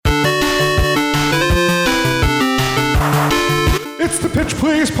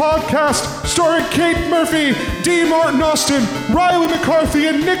Please podcast, starring Kate Murphy, D. Martin Austin, Riley McCarthy,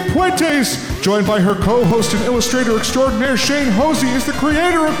 and Nick Puentes. Joined by her co-host and illustrator extraordinaire Shane Hosey, is the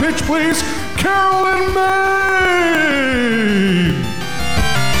creator of Pitch Please, Carolyn May.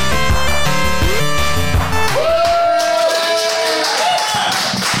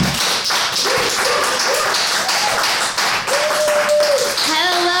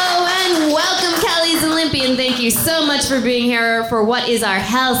 Thank you so much for being here for what is our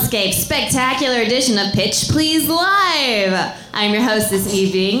Hellscape spectacular edition of Pitch Please Live. I'm your host this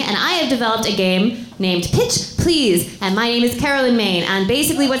evening, and I have developed a game named Pitch Please, and my name is Carolyn Main, and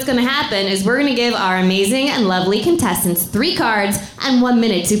basically what's going to happen is we're going to give our amazing and lovely contestants 3 cards and 1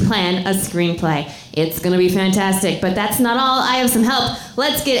 minute to plan a screenplay. It's going to be fantastic, but that's not all. I have some help.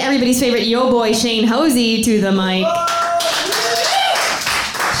 Let's get everybody's favorite yo-boy Shane Hosey to the mic.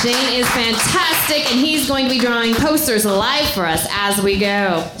 Shane is fantastic, and he's going to be drawing posters live for us as we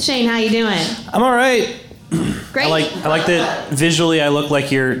go. Shane, how you doing? I'm all right. Great. I like that visually I look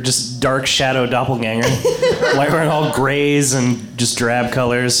like your just dark shadow doppelganger. Like wearing all grays and just drab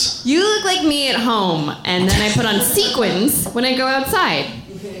colors. You look like me at home, and then I put on sequins when I go outside.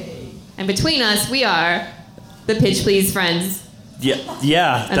 And between us, we are the Pitch Please friends.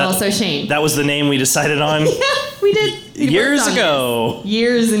 Yeah. And also Shane. That was the name we decided on. Yeah, we did. Years ago.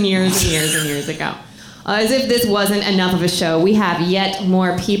 Years and years and years and years ago. As if this wasn't enough of a show, we have yet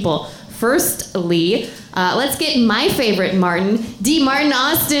more people. Firstly, let's get my favorite Martin, D. Martin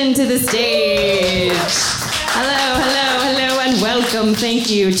Austin, to the stage. Hello, and welcome. Thank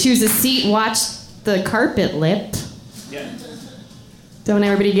you. Choose a seat, watch the carpet lip. Yeah. Don't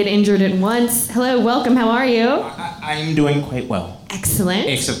everybody get injured at once. Hello, welcome. How are you? I'm doing quite well. Excellent.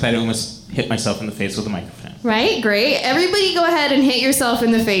 Except that I almost hit myself in the face with a microphone. Right, great. Everybody go ahead and hit yourself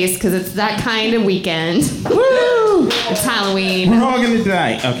in the face because it's that kind of weekend. Woo! It's Halloween. We're all gonna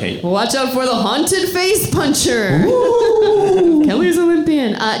die. Okay. Watch out for the haunted face puncher. Kelly's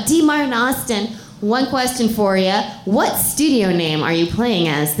Olympian. D. Martin Austin, one question for you. What studio name are you playing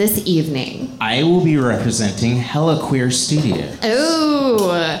as this evening? I will be representing Hella Queer Studio.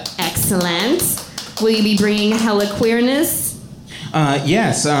 Oh, excellent. Will you be bringing hella queerness?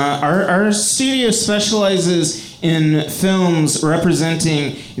 Yes, our studio specializes in films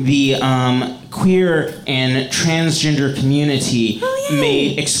representing the queer and transgender community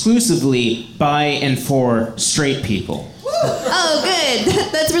made exclusively by and for straight people. Oh,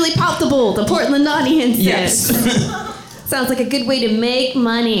 good. That's really palpable. The Portland audience. Yes. Sounds like a good way to make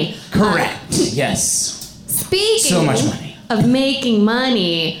money. Correct. Yes. Speaking so much money. Of making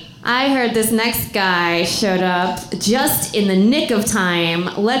money, I heard this next guy showed up just in the nick of time.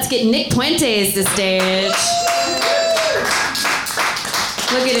 Let's get Nick Puentes to stage.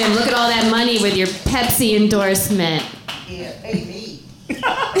 Look at him. Look at all that money with your Pepsi endorsement. Yeah, pay me.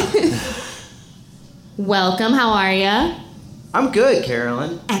 Welcome. How are you? I'm good,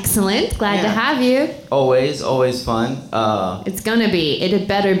 Carolyn. Excellent. Glad to have you. Always fun. It's gonna be. It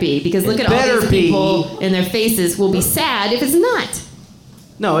better be, because look at all these people in their faces will be sad if it's not.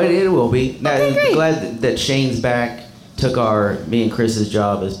 No, it will be. Okay, great. Glad that Shane's back. Took me and Chris's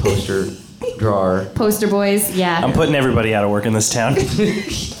job as poster drawer. Poster boys, yeah. I'm putting everybody out of work in this town.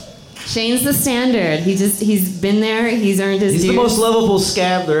 Shane's the standard. He's been there. He's earned his dues. He's the most lovable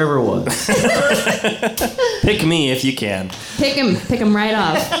scab there ever was. Pick me if you can. Pick him right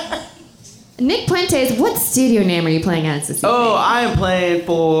off. Nick Puentes, what studio name are you playing as this evening? Oh, I am playing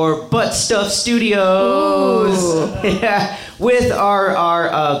for Butt Stuff Studios. Ooh. Yeah, with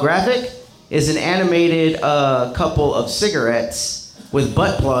our graphic is an animated couple of cigarettes with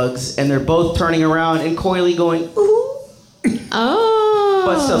butt plugs, and they're both turning around and coyly going, ooh. Oh.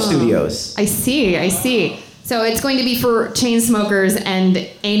 Butt Stuff Studios. I see. So it's going to be for chain smokers and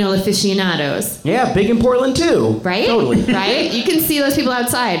anal aficionados. Yeah, big in Portland too. Right? Totally. Right? You can see those people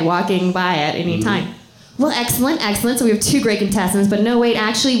outside walking by at any time. Well, excellent. So we have 2 great contestants, but no, wait,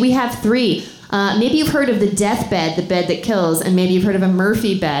 actually we have 3. Maybe you've heard of the death bed, the bed that kills, and maybe you've heard of a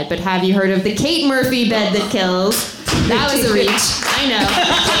Murphy bed, but have you heard of the Kate Murphy bed that kills? That was a reach. I know.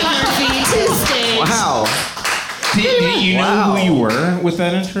 Kate Murphy to the stage. Wow. Did you know who you were with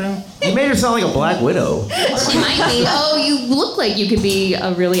that intro? You made her sound like a Black Widow. She might be. Oh, you look like you could be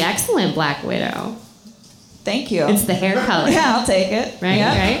a really excellent Black Widow. Thank you. It's the hair color. Yeah, I'll take it.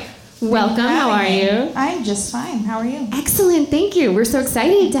 Right? Welcome. How are you? I'm just fine. How are you? Excellent. Thank you. We're so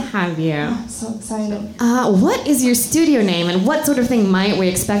excited to have you. I'm so excited. What is your studio name, and what sort of thing might we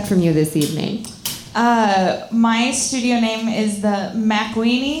expect from you this evening? My studio name is the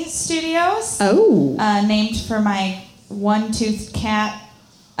McWeenie Studios. Oh. Named for my one-toothed cat.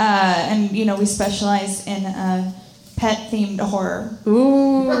 And, we specialize in pet-themed horror.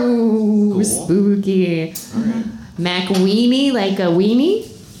 Ooh, spooky. McWeenie, like a weenie?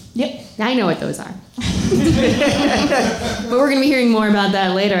 Yep. I know what those are. But we're going to be hearing more about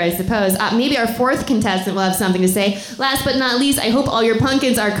that later, I suppose. Maybe our fourth contestant will have something to say. Last but not least, I hope all your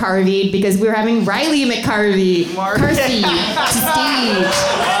pumpkins are carvied because we're having Riley McCarthy to stage.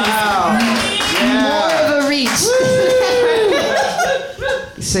 Wow. More of a reach.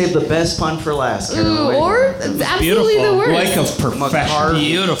 Save the best pun for last. Ooh, or absolutely the worst. Like a professional.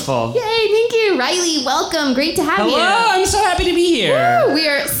 Beautiful. Yay, thank you. Riley, welcome. Great to have Hello, you. I'm so happy to be here. Woo, we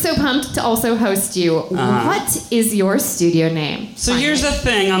are so pumped to also host you. What is your studio name? So here's the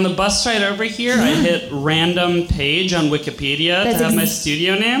thing. On the bus ride over here, I hit random page on Wikipedia That's to have my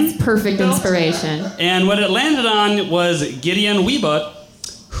studio name. Perfect inspiration. And what it landed on was Gideon Wiebut,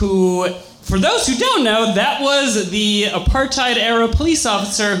 who, for those who don't know, that was the apartheid-era police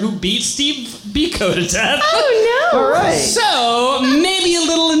officer who beat Steve Biko to death. Oh, no. All right. So, maybe a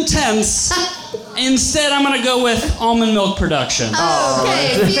little intense. Instead, I'm going to go with almond milk production.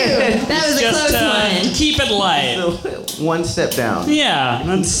 Okay, phew. That was a Just close to one. keep it light. So, one step down Yeah,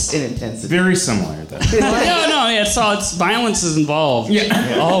 that's... in intensity. Very similar, though. No, it's violence is involved.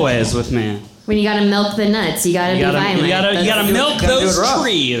 Yeah. Always with me. When you gotta milk the nuts, you gotta be violent. You gotta milk gotta do it those rough.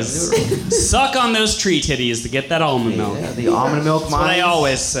 trees. Suck on those tree titties to get that almond milk. Yeah, the almond milk That's what I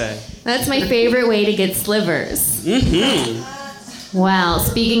always say. That's my favorite way to get slivers. Well,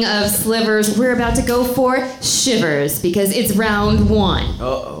 speaking of slivers, we're about to go for shivers because it's round one.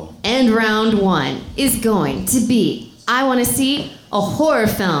 Uh-oh. And round one is going to be, I want to see a horror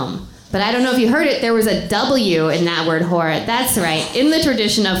film. But I don't know if you heard it, there was a W in that word horror. That's right, in the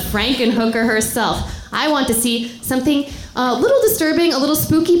tradition of Frankenhooker herself. I want to see something a little disturbing, a little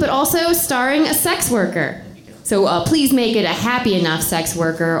spooky, but also starring a sex worker. So please make it a happy enough sex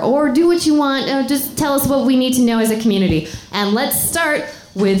worker, or do what you want. Just tell us what we need to know as a community. And let's start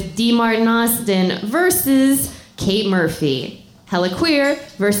with D. Martin Austin versus Kate Murphy. Hella Queer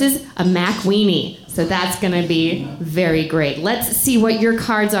versus a McWeenie. So that's gonna be very great. Let's see what your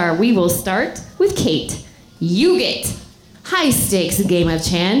cards are. We will start with Kate. You get high stakes game of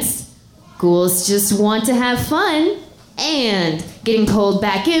chance. Ghouls just want to have fun. And getting pulled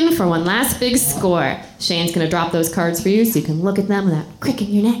back in for one last big score. Shane's gonna drop those cards for you so you can look at them without cricking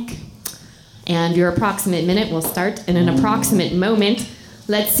your neck. And your approximate minute will start in an approximate moment.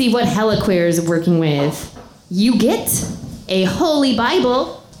 Let's see what Hella Queer is working with. You get a holy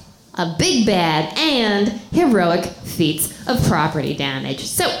Bible, a big bad, and heroic feats of property damage.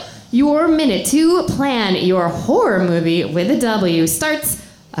 So, your minute to plan your horror movie with a W starts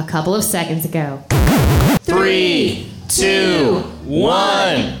a couple of seconds ago. 3, 2,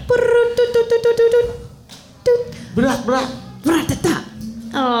 1.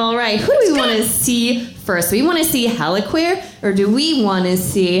 All right, who do we want to see first? Do we want to see Hella Queer, or do we want to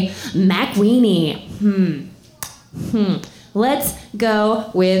see McWeenie? Let's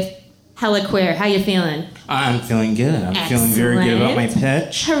go with Hella Queer. How you feeling? I'm feeling good. I'm feeling very good about my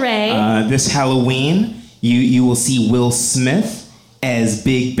pitch. Hooray. This Halloween, you will see Will Smith as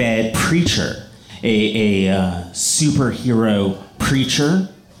Big Bad Preacher, a superhero preacher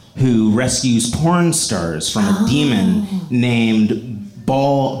who rescues porn stars from a demon named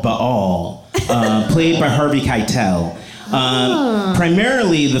Baal, played by Harvey Keitel.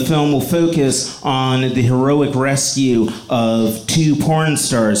 Primarily, the film will focus on the heroic rescue of two porn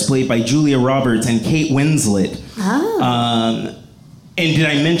stars played by Julia Roberts and Kate Winslet. And did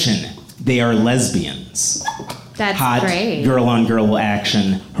I mention they are lesbians? That's Hot great. girl-on-girl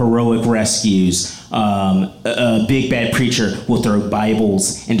action, heroic rescues. A big bad preacher will throw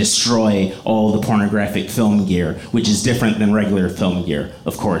Bibles and destroy all the pornographic film gear, which is different than regular film gear,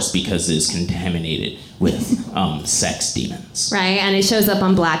 of course, because it is contaminated with sex demons. Right, and it shows up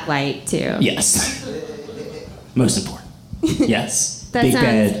on blacklight too. Yes. Most important. Yes. That Big sounds-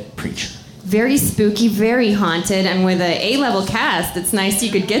 bad preacher. Very spooky, very haunted, and with an A-level cast, it's nice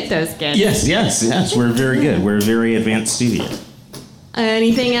you could get those kids. Yes. We're very good. We're a very advanced studio.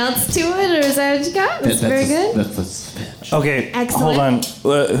 Anything else to it, or is that what you got? That's very good. That's the pitch. Okay, Excellent.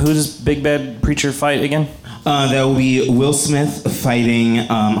 hold on. Who does Big Bad Preacher fight again? That will be Will Smith fighting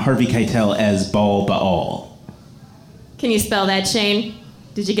Harvey Keitel as Baal. Can you spell that, Shane?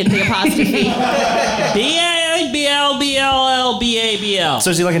 Did you get the apostrophe? B-A-B-L-B-L-L-B-A-B-L. So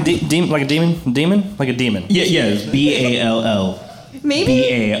is he like a demon? Like a demon? Demon? Like a demon? Yeah, Ball. Maybe.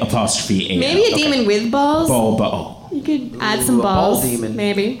 B-A''A'. Maybe a demon with balls. Baal. You could add some a ball balls. demon.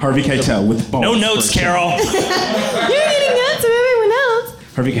 Maybe. Harvey Keitel with balls. No notes, Carol. You're getting nuts of everyone else.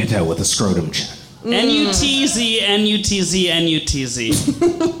 Harvey Keitel with a scrotum chin. N-U-T-Z, N-U-T-Z, N-U-T-Z.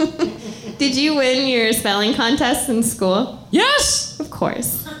 Did you win your spelling contest in school? Yes! Of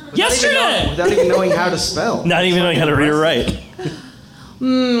course. Yesterday! Without even knowing how to spell. Not even knowing how to read or write.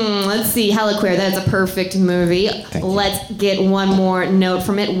 Let's see. Hella Queer. That's a perfect movie. Let's get one more note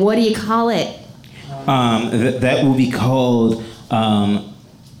from it. What do you call it? That will be called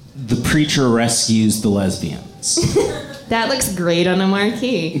The Preacher Rescues the Lesbians. That looks great on a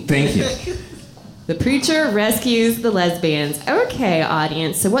marquee. Thank you. The Preacher Rescues the Lesbians. Okay,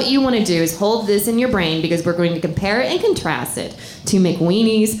 audience. So what you want to do is hold this in your brain because we're going to compare it and contrast it to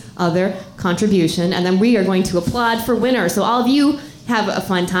McWeenie's other contribution, and then we are going to applaud for winner. So all of you have a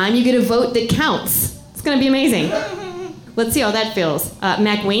fun time. You get a vote that counts. It's going to be amazing. Let's see how that feels.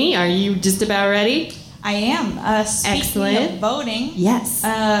 McWeenie, are you just about ready? I am. Speaking Excellent. of voting, Yes.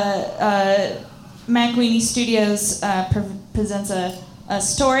 McWeenie Studios presents a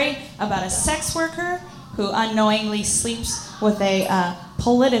story about a sex worker who unknowingly sleeps with a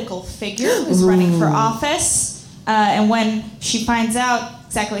political figure who's running for office. And when she finds out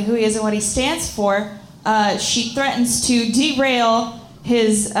exactly who he is and what he stands for, she threatens to derail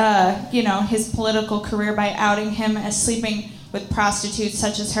his political career by outing him as sleeping with prostitutes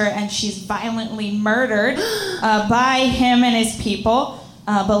such as her, and she's violently murdered by him and his people.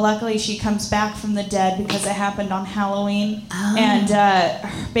 But luckily she comes back from the dead because it happened on Halloween. Oh.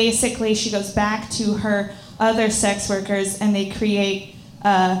 And basically she goes back to her other sex workers and they create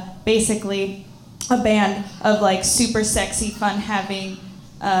basically a band of like super sexy, fun-having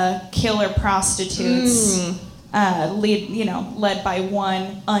killer prostitutes. Led by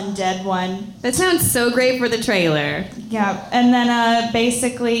one undead one. That sounds so great for the trailer. Yeah, and then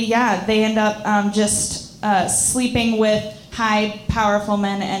they end up just sleeping with high, powerful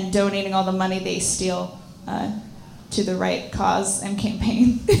men and donating all the money they steal to the right cause and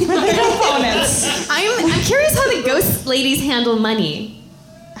campaign for their opponents. I'm curious how the ghost ladies handle money.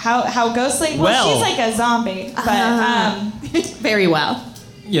 How ghost lady? Well, she's like a zombie, but very well.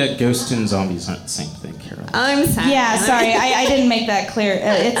 Yeah, ghosts and zombies aren't the same thing, Carolyn. I'm sorry. Yeah, sorry, I didn't make that clear.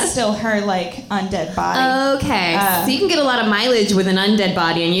 It's still her, like, undead body. Okay, so you can get a lot of mileage with an undead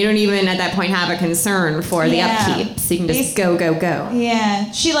body, and you don't even, at that point, have a concern for the upkeep. So you can just go.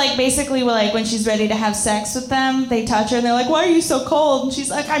 Yeah. She, like, basically, like, when she's ready to have sex with them, they touch her, and they're like, why are you so cold? And she's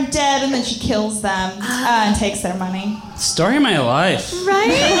like, I'm dead, and then she kills them and takes their money. Story of my life.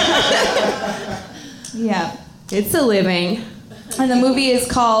 Right? Yeah. It's a living. And the movie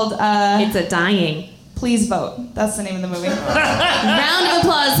is called... it's a dying. Please Vote. That's the name of the movie. Round of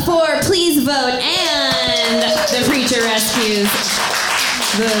applause for Please Vote and The Preacher Rescues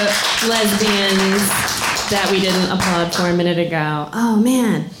the Lesbians that we didn't applaud for a minute ago. Oh,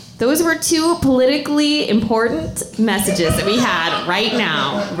 man. Those were two politically important messages that we had right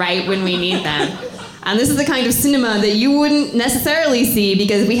now, right when we need them. And this is the kind of cinema that you wouldn't necessarily see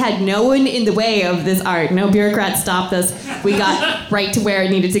because we had no one in the way of this art. No bureaucrat stopped us. We got right to where it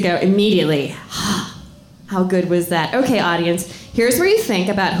needed to go immediately. How good was that? Okay, audience, here's where you think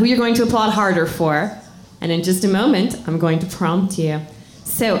about who you're going to applaud harder for. And in just a moment, I'm going to prompt you.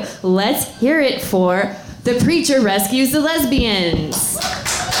 So let's hear it for The Preacher Rescues the Lesbians.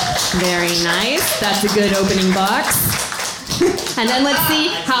 Very nice. That's a good opening box. And then let's see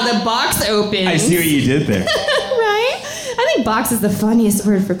how the box opens. I see what you did there. Right? I think box is the funniest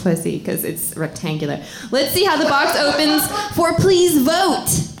word for pussy because it's rectangular. Let's see how the box opens for Please Vote.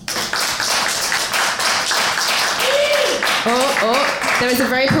 Oh, there was a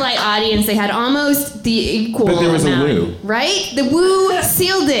very polite audience. They had almost the equal amount. But there was a woo. Right? The woo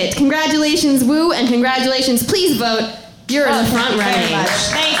sealed it. Congratulations, woo, and congratulations, Please Vote. You're in the front running.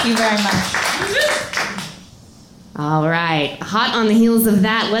 Thank you very much. All right, hot on the heels of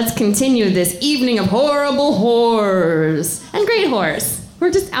that, let's continue this evening of horrible whores and great whores.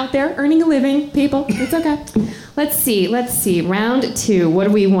 We're just out there earning a living, people. It's okay. Let's see. Round 2. What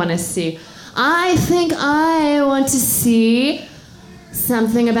do we want to see? I think I want to see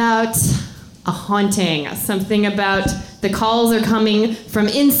something about a haunting. Something about the calls are coming from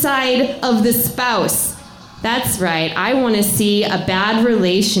inside of the spouse. That's right. I want to see a bad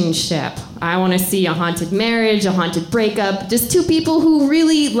relationship. I want to see a haunted marriage, a haunted breakup, just two people who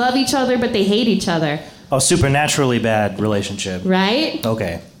really love each other, but they hate each other. Oh, supernaturally bad relationship. Right?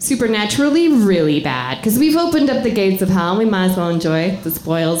 Okay. Supernaturally really bad, because we've opened up the gates of hell, and we might as well enjoy the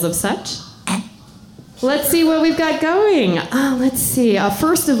spoils of such. Let's see what we've got going. Let's see.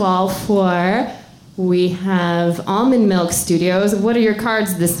 First of all, we have Almond Milk Studios. What are your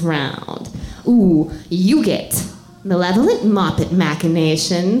cards this round? Ooh, you get Malevolent Moppet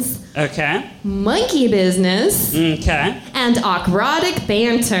Machinations. Okay. Monkey Business. Okay. And Aquatic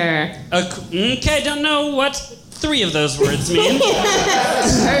Banter. Okay, don't know what 3 of those words mean.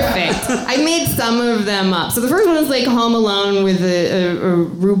 Perfect. I made some of them up. So the first one is like Home Alone with a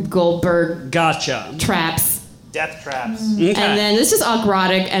Rube Goldberg Gotcha. traps. Death traps. Okay. And then it's just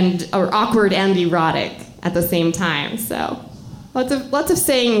awkward and erotic at the same time. So lots of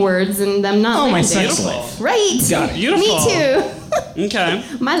saying words and them not Oh, my landing. sex life. Right. Beautiful. Me too. Okay.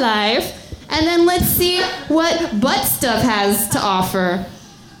 My life. And then let's see what butt stuff has to offer.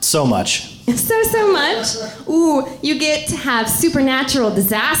 So much. So much. Ooh, you get to have supernatural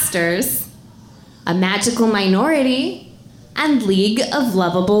disasters, a magical minority, and League of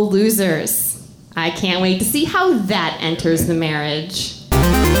Lovable Losers. I can't wait to see how that enters the marriage.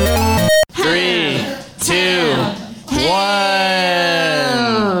 3, 2,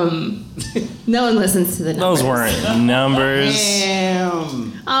 1. No one listens to the numbers. Those weren't numbers.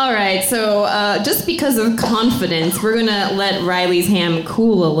 Damn. All right, so just because of confidence, we're gonna let Riley's ham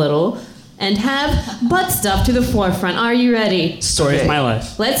cool a little and have butt stuff to the forefront. Are you ready? Story of my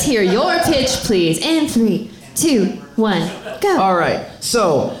life. Let's hear your pitch, please. In 3, 2, 1, go. All right.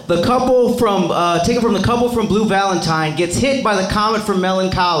 So the couple from taken from the couple from Blue Valentine gets hit by the comet from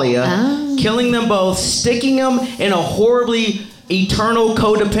Melancholia, killing them both, sticking them in a horribly eternal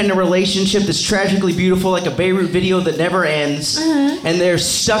codependent relationship that's tragically beautiful, like a Beirut video that never ends, and they're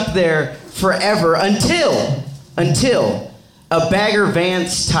stuck there forever until a Bagger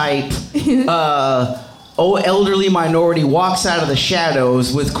Vance type elderly minority walks out of the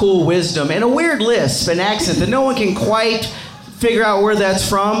shadows with cool wisdom and a weird lisp and accent that no one can quite figure out where that's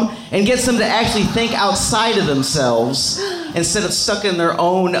from, and gets them to actually think outside of themselves instead of stuck in their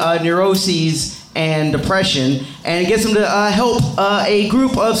own neuroses and depression, and it gets them to help a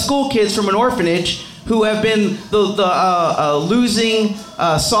group of school kids from an orphanage who have been the losing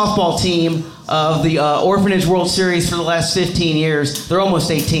softball team of the Orphanage World Series for the last 15 years. They're almost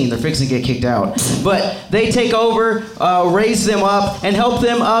 18. They're fixing to get kicked out. But they take over, raise them up, and help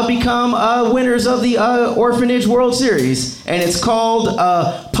them become winners of the Orphanage World Series. And it's called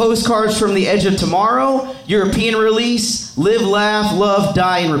Postcards from the Edge of Tomorrow, European release, Live, Laugh, Love,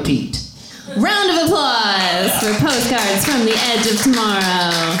 Die, and Repeat. Round of applause for Postcards from the Edge of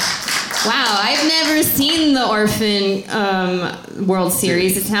Tomorrow. Wow, I've never seen the Orphan World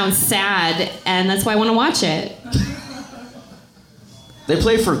Series. It sounds sad, and that's why I want to watch it. They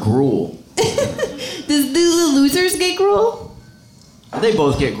play for gruel. Do the losers get gruel? They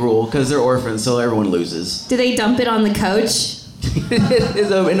both get gruel because they're orphans, so everyone loses. Do they dump it on the coach?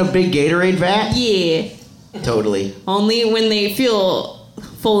 In a big Gatorade vat? Yeah. Totally. Only when they feel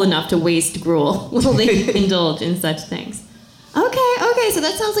full enough to waste gruel will they indulge in such things. Okay, so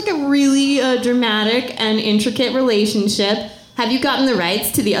that sounds like a really dramatic and intricate relationship. Have you gotten the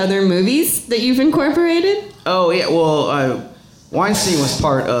rights to the other movies that you've incorporated? Oh, yeah, well, Weinstein was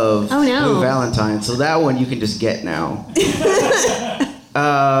part of Blue Valentine, so that one you can just get now.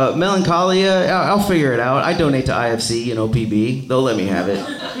 Melancholia, I'll figure it out. I donate to IFC, PB. They'll let me have it.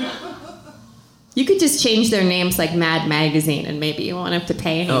 You could just change their names like Mad Magazine, and maybe you won't have to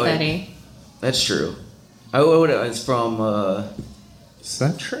pay anybody. Oh, that's true. It's from... Is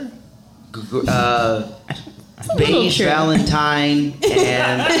that true? Beige Valentine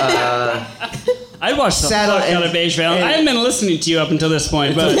and... I'd watch the fuck out of Beige Valentine. I haven't been listening to you up until this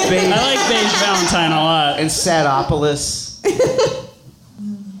point, but I like Beige Valentine a lot. And Sadopolis.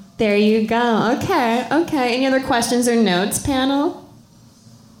 There you go. Okay. Any other questions or notes, panel?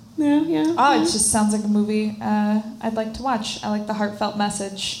 Yeah. Oh, it just sounds like a movie I'd like to watch. I like the heartfelt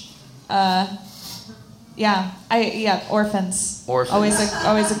message. Orphans. Orphans.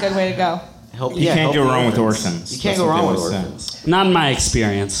 Always a good way to go. You can't go wrong with orphans. You can't go wrong with orphans. Not in my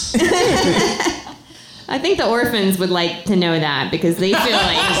experience. I think the orphans would like to know that because they feel like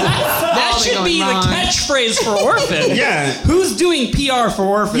that should be the catchphrase for orphans. Yeah. Who's doing PR for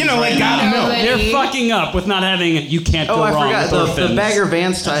orphans? Like gotta know. They're fucking up with not having you can't go wrong with orphans. The Bagger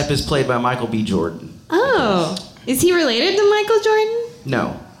Vance type is played by Michael B. Jordan. Oh. Is he related to Michael Jordan?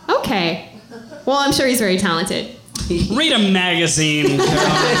 No. Okay. Well, I'm sure he's very talented. Read a magazine.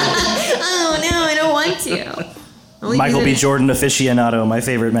 Oh, no, I don't want to. Michael B. Jordan Aficionado, my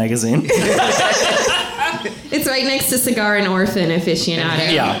favorite magazine. It's right next to Cigar and Orphan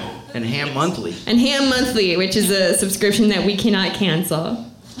Aficionado. Yeah. And Ham Monthly. And Ham Monthly, which is a subscription that we cannot cancel.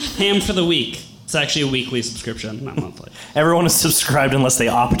 Ham for the week. It's actually a weekly subscription, not monthly. Everyone is subscribed unless they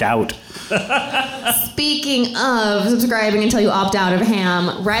opt out. Speaking of subscribing until you opt out of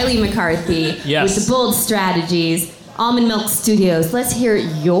Ham, Riley McCarthy with the bold strategies, Almond Milk Studios. Let's hear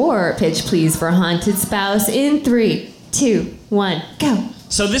your pitch, please, for Haunted Spouse in 3, 2, 1, go.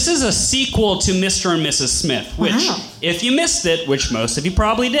 So this is a sequel to Mr. and Mrs. Smith, which, if you missed it, which most of you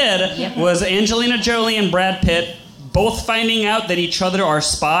probably did, was Angelina Jolie and Brad Pitt both finding out that each other are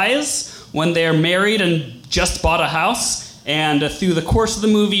spies when they're married and just bought a house, and through the course of the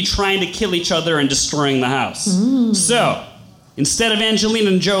movie trying to kill each other and destroying the house. So, instead of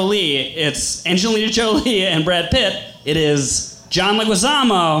Angelina Jolie, it's Angelina Jolie and Brad Pitt. It is John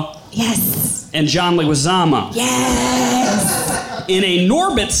Leguizamo. Yes. And John Leguizamo. Yes. In a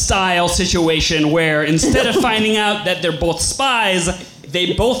Norbit-style situation where instead of finding out that they're both spies,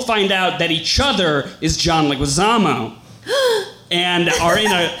 they both find out that each other is John Leguizamo. And are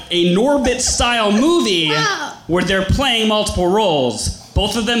in a Norbit-style movie where they're playing multiple roles.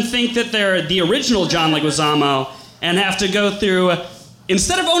 Both of them think that they're the original John Leguizamo and have to go through,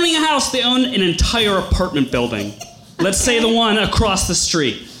 instead of owning a house, they own an entire apartment building. Let's say the one across the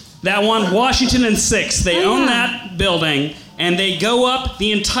street. That one, Washington and 6th, they own that building, and they go up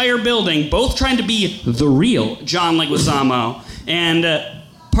the entire building, both trying to be the real John Leguizamo, and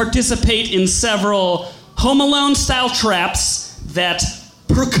participate in several Home Alone-style traps that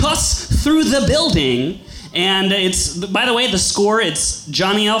percuss through the building. And it's, by the way, the score, it's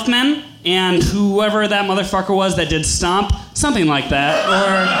Johnny Elfman and whoever that motherfucker was that did Stomp, something like that.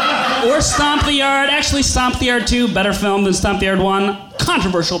 Or Stomp the Yard. Actually, Stomp the Yard 2, better film than Stomp the Yard 1.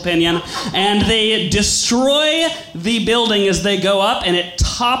 Controversial opinion. And they destroy the building as they go up, and it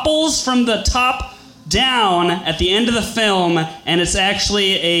topples from the top down at the end of the film, and it's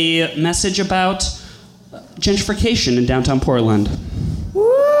actually a message about gentrification in downtown Portland.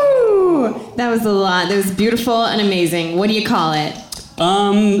 Woo! That was a lot. That was beautiful and amazing. What do you call it?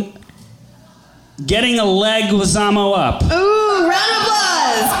 Getting a Leguizamo up. Ooh, round of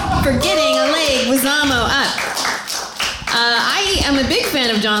applause for getting a Leguizamo up. I am a big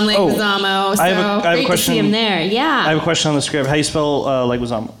fan of John Leguizamo, so I have a great question. to see him there. Yeah. I have a question on the script. How do you spell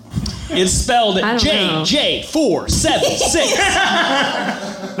Leguizamo? It's spelled I don't know.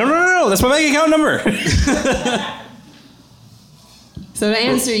 JJ476. No. That's my bank account number. So to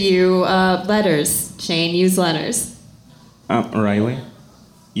answer you, letters. Shane, use letters. Riley,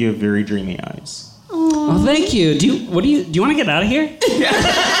 you have very dreamy eyes. Oh, thank you. Do you want to get out of here?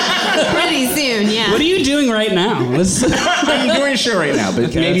 Pretty soon, yeah. What are you doing right now? I'm doing a show right now,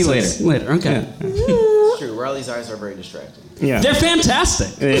 but maybe later. Later, okay. Yeah. It's true. Riley's eyes are very distracting. Yeah. They're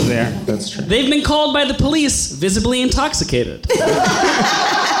fantastic. They are. That's true. They've been called by the police visibly intoxicated.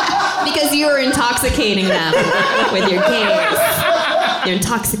 Because you are intoxicating them with your gaze. You're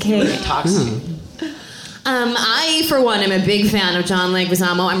intoxicating. I, for one, am a big fan of John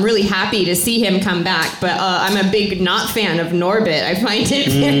Leguizamo. I'm really happy to see him come back, but I'm a big not fan of Norbit. I find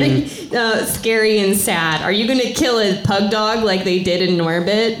it very scary and sad. Are you going to kill a pug dog like they did in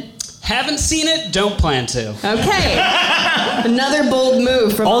Norbit? Haven't seen it, don't plan to. Okay. Another bold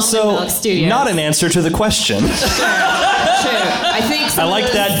move from Also, Almond Milk Studios. not an answer to the question. Sure. I think I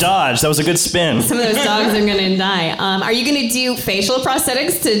like that dodge. That was a good spin. some of those dogs are going to die. Are you going to do facial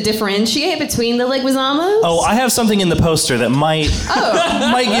prosthetics to differentiate between the Leguizamos? Oh, I have something in the poster that might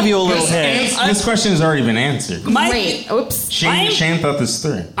give you a little hint. This question has already been answered. Great. Oops. Shane thought this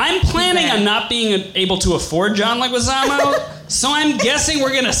through. I'm planning on not being able to afford John Leguizamo, so I'm guessing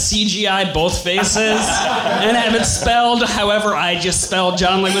we're going to CGI both faces and have it spelled however I just spelled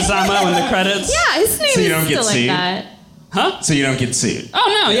John Leguizamo in the credits. Yeah, his name So you is don't get still like sued? that. Huh? So you don't get sued.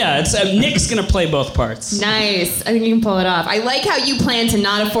 Oh, no, yeah. It's Nick's going to play both parts. Nice. I think you can pull it off. I like how you plan to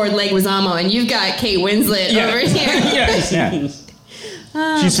not afford Leguizamo and you've got Kate Winslet over here. Yes. Yeah.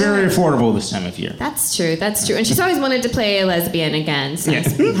 She's very affordable this time of year. That's true. That's true. And she's always wanted to play a lesbian again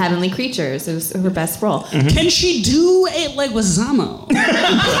since Heavenly Creatures. It was her best role. Can she do a Leguizamo?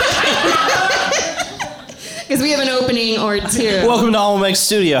 Because we have an opening or two. Welcome to Almond Milk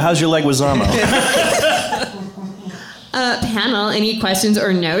Studio. How's your Leguizamo? Panel, any questions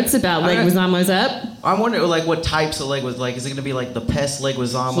or notes about Leguizamo's up? I wonder, like, what types of leg was like. Is it going to be like the pest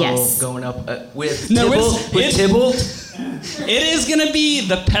Leguizamo Yes. going up with No, Tybalt? With Tybalt? It is going to be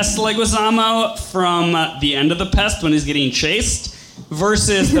the Pest Leguizamo from the end of The Pest when he's getting chased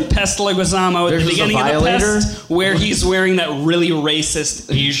versus the Pest Leguizamo at the There's a beginning of The violator? Pest where he's wearing that really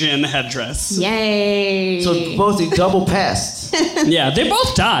racist Asian headdress. Yay. So both double pests. Yeah, they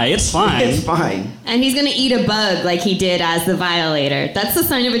both die. It's fine. It's fine. And he's going to eat a bug like he did as the violator. That's the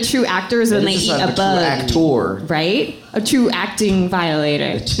sign of a true actor is when they It's eat a a bug. True actor. Right? A true acting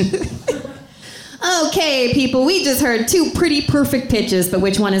violator. Okay, people, we just heard two pretty perfect pitches, but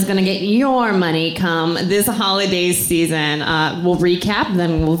which one is going to get your money come this holiday season? We'll recap,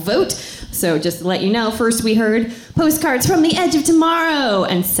 then we'll vote. So just to let you know, first we heard Postcards from the Edge of Tomorrow,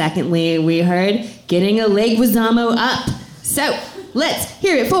 and secondly we heard Getting a Leguizamo Up. So let's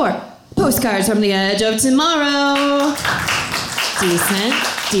hear it for Postcards from the Edge of Tomorrow. Decent,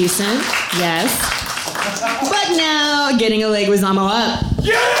 yes. But now, getting a leg with Zamo up.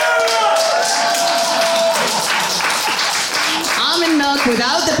 Almond milk,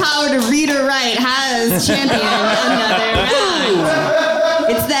 without the power to read or write, has championed another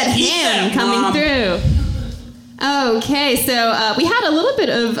round. It's that ham coming through. Okay, so we had a little bit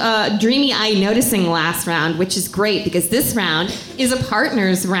of dreamy eye noticing last round, which is great because this round is a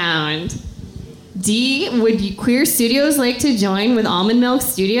partners round. D, would you Queer Studios like to join with Almond Milk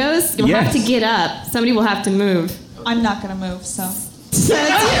Studios? You'll have to get up. Somebody will have to move. I'm not going to move, so.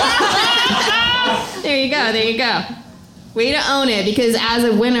 There you go, there you go. Way to own it, because as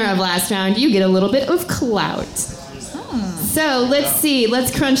a winner of last round, you get a little bit of clout. So let's see,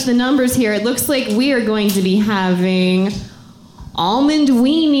 let's crunch the numbers here. It looks like we are going to be having almond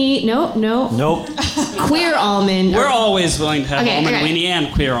weenie. Nope. Queer almond. We're always willing to have almond okay. weenie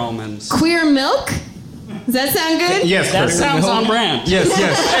and queer almonds. Queer milk? Does that sound good? Yes, That sounds on brand. Yes.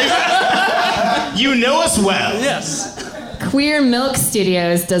 You know us well. Yes. Queer Milk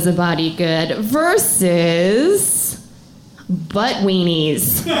Studios does a body good versus butt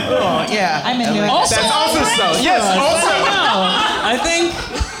weenies. Oh, yeah. I'm into it. Also That's on also brand so. for Yes, us. also. I think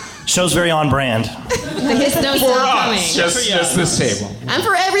Show's very on brand. The histo's still coming. Just this table. And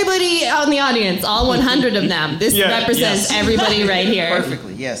for everybody out in the audience, all 100 of them, this represents everybody right here.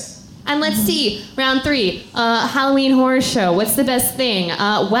 Perfectly, yes. And let's see, round 3, Halloween horror show. What's the best thing?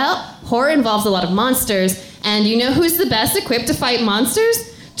 Well, horror involves a lot of monsters, and you know who's the best equipped to fight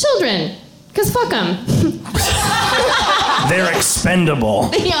monsters? Children, because fuck them. They're expendable.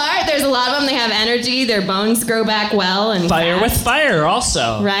 They are. There's a lot of them. They have energy. Their bones grow back well. And fire with fire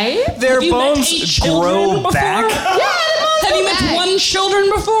also. right? Their Have you met bones 8 children grow before? back. Yeah, the bones Have you grow met back. 1 children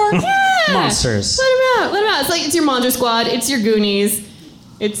before? Yeah. Monsters. Let them out. Let them out. It's like it's your Monster Squad. It's your Goonies.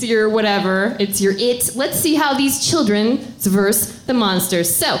 It's your whatever. It's your It. Let's see how these children verse the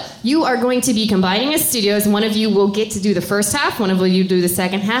monsters. So you are going to be combining as studios. One of you will get to do the first half. One of you do the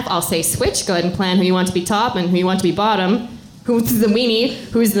second half. I'll say switch. Go ahead and plan who you want to be top and who you want to be bottom. Who's the weenie?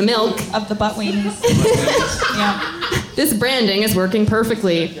 Who's the milk? Of the butt weenies. Yeah. This branding is working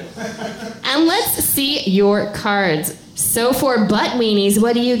perfectly. And let's see your cards. So for butt weenies,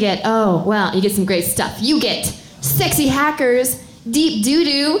 what do you get? Oh, well, you get some great stuff. You get sexy hackers, deep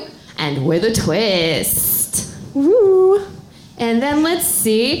doo-doo, and with a twist. Woo! And then let's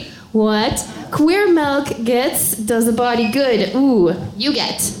see what Queer Milk gets. Does a body good? Ooh, you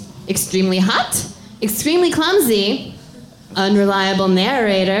get extremely hot, extremely clumsy, unreliable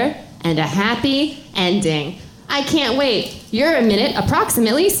narrator, and a happy ending. I can't wait. Your minute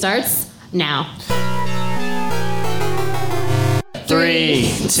approximately starts now. 3,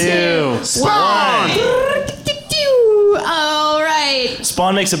 2, 1. All right.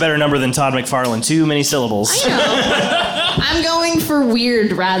 Spawn makes a better number than Todd McFarlane. Too many syllables. I know. I'm going for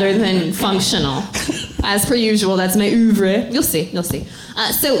weird rather than functional. As per usual, that's my oeuvre. You'll see.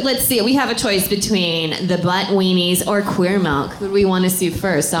 So let's see. We have a choice between the butt weenies or Queer Milk. Who do we want to see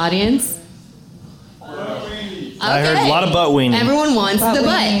first, audience? I heard a lot of butt weenies. Everyone wants Butt the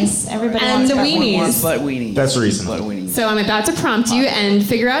butt. weenies. Everybody And wants the butt weenies. Butt weenie. That's reasonable. Butt weenie. So I'm about to prompt you and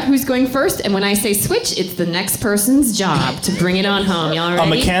figure out who's going first. And when I say switch, it's the next person's job to bring it on home. Y'all ready? A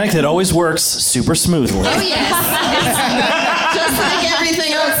mechanic that always works super smoothly. Oh, yes. Just like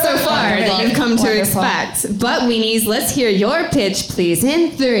everything else so far that you've come to Wonderful. expect. Butt weenies, let's hear your pitch, please. In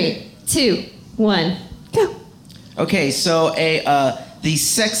 3, 2, 1, go. Okay, so the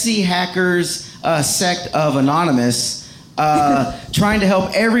sexy hackers sect of Anonymous, trying to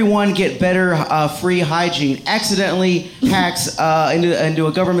help everyone get better free hygiene, accidentally hacks into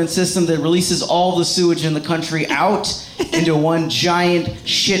a government system that releases all the sewage in the country out into one giant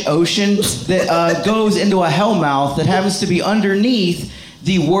shit ocean that goes into a hellmouth that happens to be underneath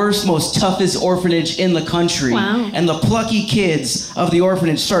the worst, most toughest orphanage in the country. Wow. And the plucky kids of the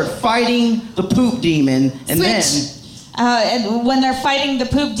orphanage start fighting the poop demon, and Switch. And when they're fighting the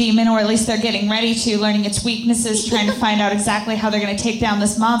poop demon, or at least they're getting ready to, learning its weaknesses, trying to find out exactly how they're going to take down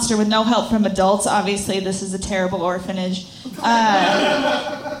this monster with no help from adults. Obviously, this is a terrible orphanage.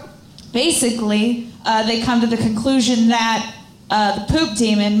 Basically, they come to the conclusion that the poop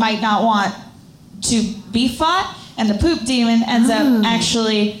demon might not want to be fought, and the poop demon ends up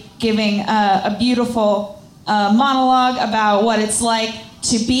actually giving a beautiful monologue about what it's like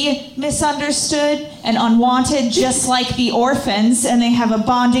to be misunderstood and unwanted, just like the orphans, and they have a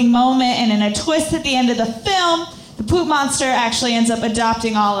bonding moment, and in a twist at the end of the film, the poop monster actually ends up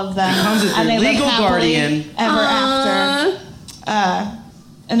adopting all of them. Becomes their and they live legal happily guardian. ever after.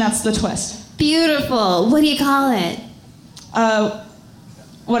 And that's the twist. Beautiful. What do you call it?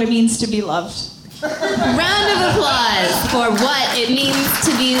 What it means to be loved. Round of applause for what it means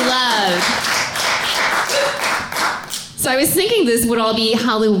to be loved. So I was thinking this would all be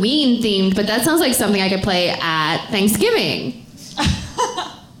Halloween themed, but that sounds like something I could play at Thanksgiving.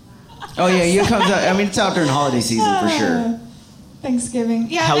 Oh yeah, it comes out. I mean, it's out during holiday season for sure.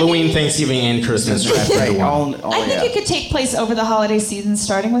 Thanksgiving. Yeah. Halloween, I mean, Thanksgiving, and Christmas. Right. I think it could take place over the holiday season,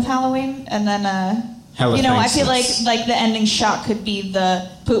 starting with Halloween, and then I feel like the ending shot could be the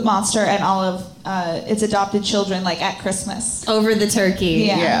poop monster and all of its adopted children, like at Christmas. Over the turkey.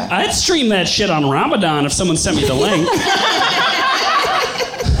 Yeah. I'd stream that shit on Ramadan if someone sent me the link.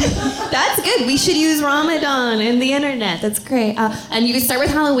 That's good. We should use Ramadan and the internet. That's great. And you can start with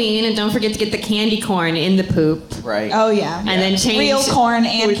Halloween, and don't forget to get the candy corn in the poop. Right. Oh yeah. And then change real corn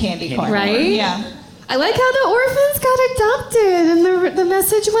and candy corn. Right? Yeah. I like how the orphans got adopted, and the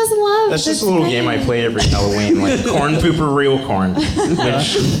message was love. That's just a little game I play every Halloween, like corn poop or real corn.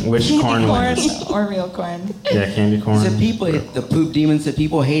 Which corn wins? Or real corn. Yeah, candy corn. The poop demon said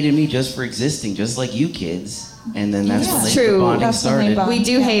people hated me just for existing, just like you kids. And then that's when true. the bonding That's when they started. bond. We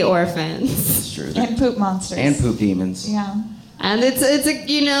do hate orphans. It's true. And poop monsters. And poop demons. Yeah. And it's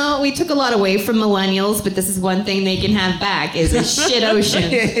we took a lot away from millennials, but this is one thing they can have back is a shit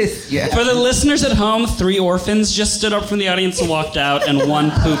ocean. Yeah. For the listeners at home, 3 orphans just stood up from the audience and walked out, and 1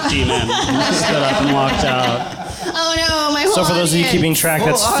 poop demon stood up and walked out. Oh no, my whole So for those of you audience. keeping track,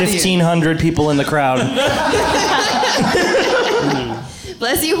 that's Whole audience. 1,500 people in the crowd.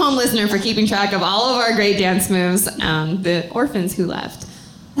 Bless you, home listener, for keeping track of all of our great dance moves. The orphans who left.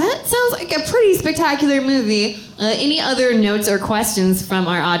 That sounds like a pretty spectacular movie. Any other notes or questions from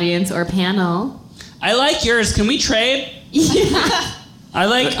our audience or panel? I like yours. Can we trade? Yeah. I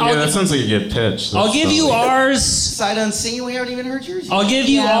like. that sounds like a good pitch. I'll give you ours. Sight unseen, we haven't even heard yours. I'll give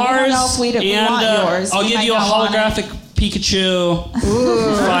you Yeah, we don't ours. know if we and want yours. I'll We give might you a not want it. holographic Pikachu.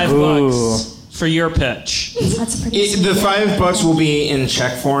 $5 for your pitch. That's pretty The $5 will be in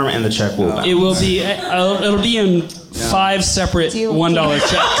check form, and the check will bounce. It will be. It'll be in 5 separate $1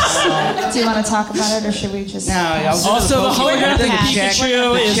 checks. Do you want to talk about it, or should we just... Also, the holographic check.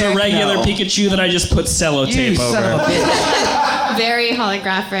 Pikachu is a regular Pikachu that I just put sellotape You son of a over. bitch. Very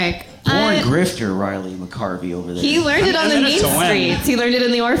holographic. Born grifter, Riley McCarthy over there. He learned it on the And mean it's a win. streets. He learned it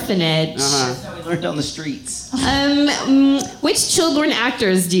in the orphanage. We learned on the streets. Which children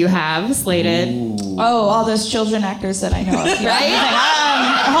actors do you have slated? Oh, all those children actors that I know of. Yeah. Right?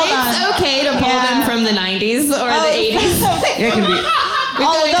 Hold on. It's okay to pull them from the 90s or the 80s. Yeah, it can be.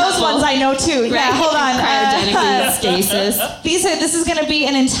 All of those ones I know too. Yeah, Right. hold on. Cryogenically stasis. This is going to be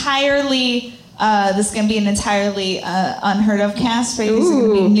an entirely unheard of cast. Right? These are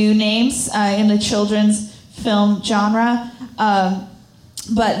going to be new names in the children's film genre.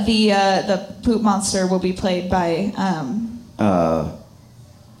 But the poop monster will be played by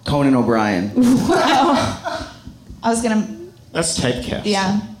Conan O'Brien. I was gonna. That's typecast.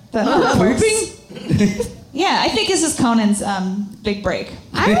 Yeah. Pooping? Yeah, I think this is Conan's big break.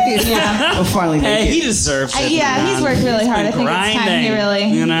 Yeah. We'll finally Hey, make he it. deserves it. Yeah, he's worked really hard. I think it's time he grinding, really.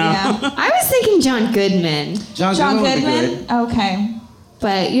 you know? Yeah. I was thinking John Goodman, John John Goodman would be Goodman? good. Okay.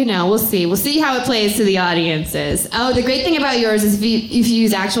 but we'll see. We'll see how it plays to the audiences. Oh, the great thing about yours is if you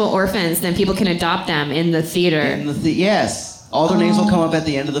use actual orphans, then people can adopt them in the theater. Yes. All their names will come up at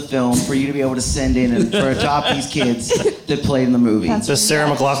the end of the film for you to be able to send in and for adopt these kids that played in the movie. Does Sarah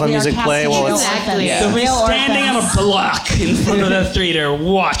McLachlan We are music play casting while real it's... Exactly. orphans. They'll be Real standing on orphans. a block in front of the theater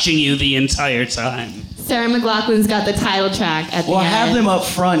watching you the entire time. Sarah McLachlan's got the title track at the We'll end. have them up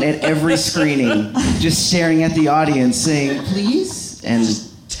front at every screening, just staring at the audience, saying, "Please," and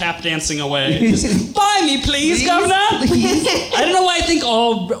Tap dancing away. Buy me, please, Governor. please. I don't know why I think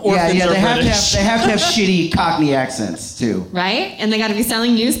all orphans Yeah, are they have British. to have shitty Cockney accents too. Right? And they got to be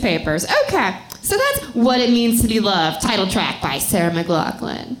selling newspapers. Okay. So that's What It Means to Be Loved, title track by Sarah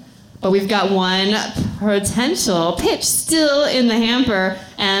McLachlan. But we've got one potential pitch still in the hamper,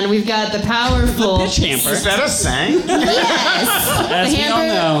 and we've got the powerful... The pitch hamper. Is that a saying? Yes! As The we all hamper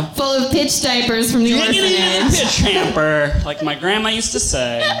know. full of pitch diapers from the Digging in the orphanage. pitch hamper, like my grandma used to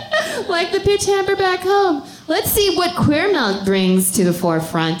say. Like the pitch hamper back home. Let's see what Queer Milk brings to the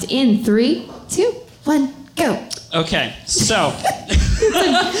forefront in 3, 2, 1, go. Okay, so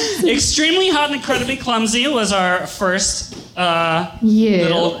extremely hot and incredibly clumsy was our first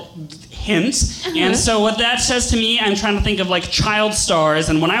little hint. And so what that says to me, I'm trying to think of like child stars.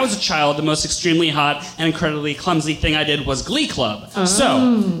 And when I was a child, the most extremely hot and incredibly clumsy thing I did was Glee Club.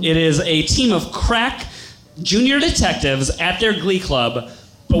 So it is a team of crack junior detectives at their Glee Club.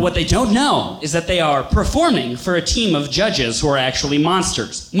 But what they don't know is that they are performing for a team of judges who are actually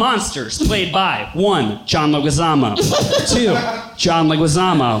monsters. Monsters played by 1, John Leguizamo. 2, John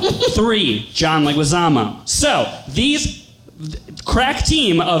Leguizamo. 3, John Leguizamo. So these crack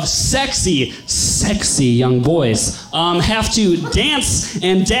team of sexy young boys have to dance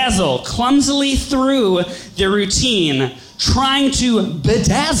and dazzle clumsily through their routine, trying to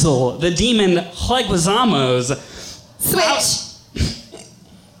bedazzle the demon Leguizamos. Switch.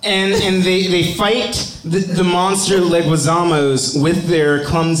 And they fight the monster Leguizamos with their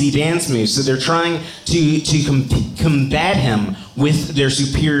clumsy dance moves. So they're trying to combat him with their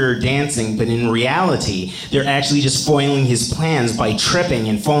superior dancing, but in reality, they're actually just foiling his plans by tripping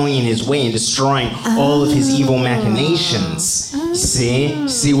and falling in his way and destroying all of his evil machinations.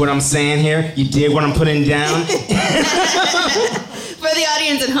 See what I'm saying here? You dig what I'm putting down? For the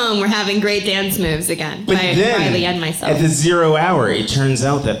audience at home, we're having great dance moves again. But by then, Riley and myself. at the 0 hour, it turns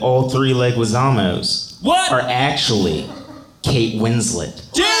out that all 3 Leguizamos are actually Kate Winslet.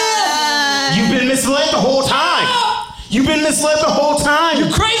 Yeah! You've been misled the whole time! You've been misled the whole time!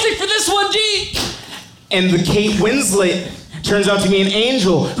 You're crazy for this one, D! And the Kate Winslet turns out to be an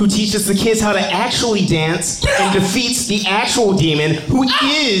angel who teaches the kids how to actually dance and defeats the actual demon who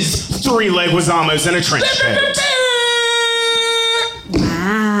is 3 Leguizamos in a trench coat.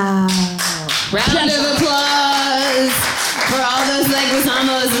 Wow. Round of applause for all those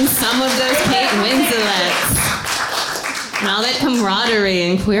Leguizamos and some of those Kate Winslets. And all that camaraderie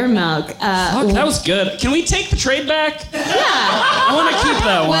and queer milk. Fuck, that was good. Can we take the trade back? Yeah. I want to keep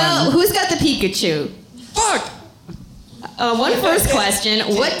that one. Well, who's got the Pikachu? Fuck! One first question.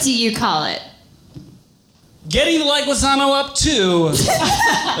 What do you call it? Getting the Leguizamo up to.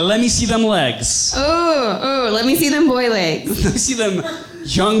 Let me see them legs. Oh, let me see them boy legs. Let me see them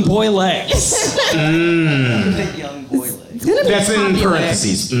young boy legs. Young boy leg. It's gonna be That's in popular.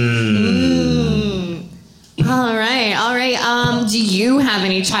 parentheses. All right. Do you have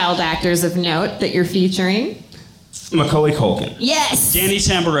any child actors of note that you're featuring? Macaulay Culkin. Yes. Danny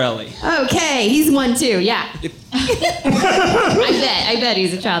Tamborelli. Okay, he's one too. Yeah. I bet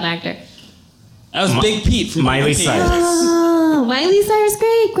he's a child actor. That was Big Pete from Miley Big Pete. Cyrus. Oh, Miley Cyrus,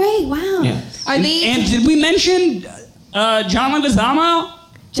 great, wow. Yeah. Are they And did we mention John Leguizamo?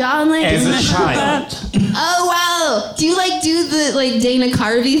 John As a Leguizamo? child. Oh wow! Do you do the Dana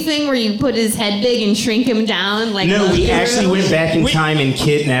Carvey thing where you put his head big and shrink him down? No, we actually went back in time and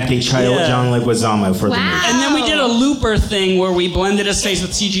kidnapped a child, Yeah. John Leguizamo, for the movie. Wow. And then we did a Looper thing where we blended his face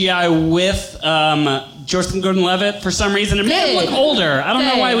with CGI with Joseph Gordon-Levitt for some reason. It made him look older. I don't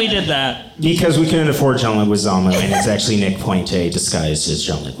know why we did that. Because we couldn't afford John Leguizamo, and it's actually Nick Puentes disguised as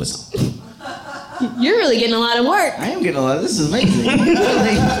John Leguizamo. You're really getting a lot of work. I am getting a lot. This is amazing. This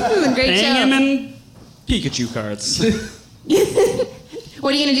is a great Paying show. him in Pikachu cards.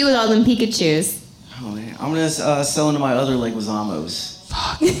 What are you gonna do with all them Pikachus? Oh, man. I'm gonna sell into my other Leguizamos.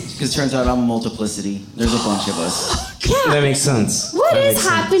 Because it turns out I'm a multiplicity. There's a bunch of us. That makes sense. What That is makes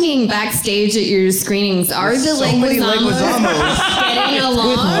sense. happening backstage at your screenings? Are the so many Leguizamos getting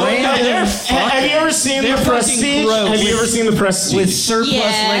along? Have you ever seen They're the Prestige? fucking gross. Have you ever seen the Prestige? With surplus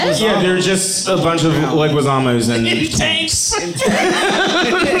Yes. Leguizamos. Yeah, they're just a bunch of Leguizamos and Tanks. When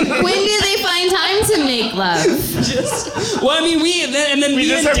do they find time to make love? Well, I mean, we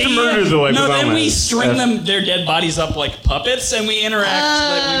just have to murder the No, then we Leguizamos. string their dead bodies up like puppets, and we interact.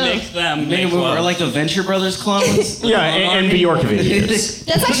 Like we make them make love. Or like the Venture Brothers clones. Yeah, and Bjork videos.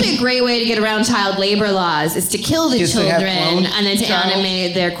 That's actually a great way to get around child labor laws, is to kill the Is to have children cloned and then to child?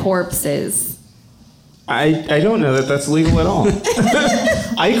 animate their corpses. I don't know that that's legal at all.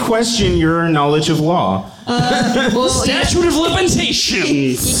 I question your knowledge of law. Well, Statute of Limitations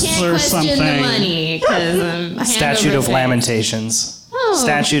you can't or question something. the money, because Statute of Lamentations. Oh.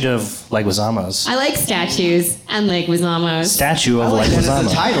 Statute of Leguizamos. I like statues and Leguizamos. Statue of That is the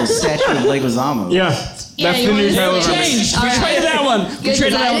Leguizamo. title, Statue of Leguizamo. Yeah, Yeah, that's you the wanna new say title it? of our movie. Changed. All We right. traded that one. We Good,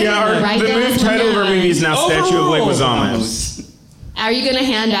 traded that one. decided. Yeah, Write the that new one title of our down. movie is now Statue of Overruled. Leguizamos. Are you going to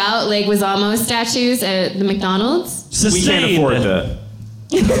hand out Leguizamo statues at the McDonald's? Sustained. We can't afford that.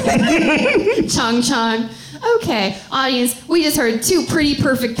 Chong chong. Okay, audience, we just heard two pretty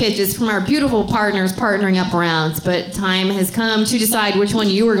perfect pitches from our beautiful partners partnering up rounds, but time has come to decide which one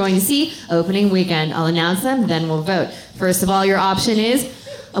you are going to see opening weekend. I'll announce them, then we'll vote. First of all, your option is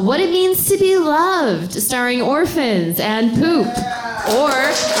What It Means to Be Loved, starring orphans and poop. Or,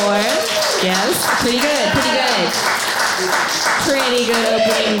 yes, pretty good. Pretty good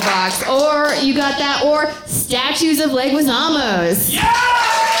opening box. Or, you got that, or Statues of Leguizamos.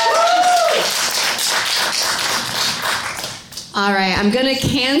 All right, I'm gonna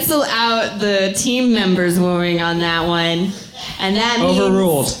cancel out the team members wooing on that one. And that means...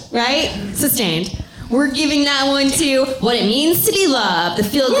 Overruled. Right? Sustained. We're giving that one to What It Means to Be Loved, the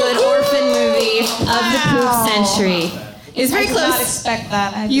feel-good orphan movie of the poop century. It's very I did close. not expect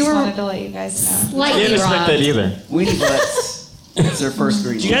that. I You just were- wanted to let you guys know. I Slightly didn't expect that wrong. either. Weenie butts. It's their first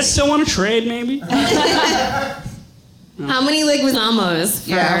greeting. Do you guys still want to trade, maybe? How many Leguizamos for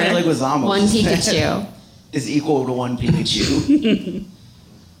Yeah, how many Leguizamos? one Pikachu? is equal to one Pikachu.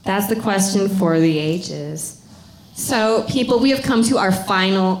 That's the question for the ages. So, people, we have come to our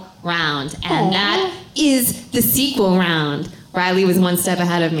final round, and that is the sequel round. Riley was one step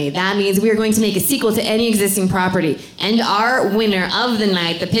ahead of me. That means we are going to make a sequel to any existing property. And our winner of the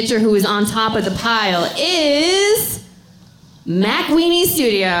night, the pitcher who is on top of the pile, is McWeenie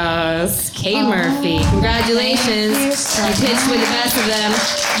Studios. Kate Murphy. Congratulations. You pitched with the best of them.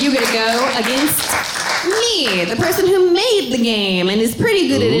 You get to go against me, the person who made the game and is pretty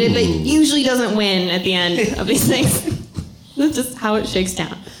good at it, but usually doesn't win at the end of these things. That's just how it shakes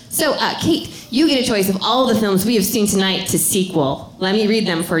down. So, Kate, you get a choice of all the films we have seen tonight to sequel. Let me read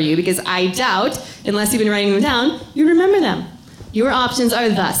them for you, because I doubt, unless you've been writing them down, you remember them. Your options are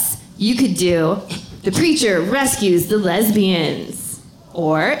thus. You could do The Preacher Rescues the Lesbians.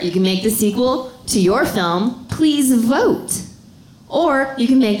 Or you can make the sequel to your film, Please Vote. Or you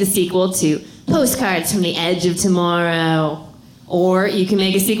can make the sequel to Postcards from the Edge of Tomorrow. Or you can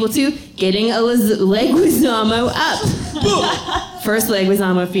make a sequel to Getting a Leguizamo Up. First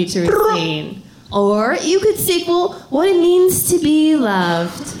Leguizamo feature we've seen. Or you could sequel What It Means to Be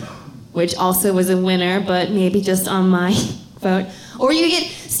Loved, which also was a winner, but maybe just on my vote. Or you get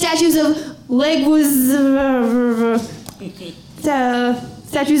Statues of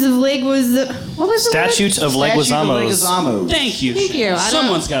Statues of Leguizamo. What was the Statute of Leguizamos. Leguizamo. Thank you. Thank you.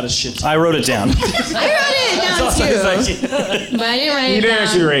 Someone's got a shit. I wrote it down. I wrote it down too, but I didn't write You it didn't down.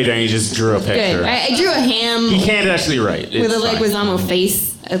 actually write it down. You just drew a picture. Good. I drew a ham You can't actually write. with a It's fine. Leguizamo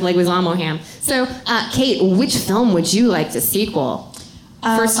face, a Leguizamo ham. So, Kate, which film would you like to sequel?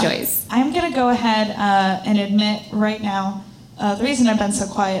 First choice. I'm going to go ahead and admit right now, the reason I've been so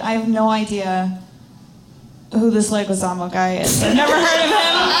quiet, I have no idea who this Leguizamo guy is. I've never heard of him.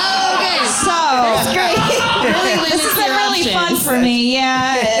 Oh, okay. So, That's great. Really this limits has been your really fun options. for me.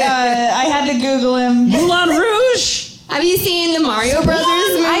 Yeah, I had to Google him. Moulin Rouge. Have you seen the Mario Brothers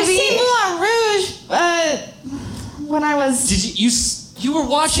movie? I've seen Moulin Rouge when I was... Did you were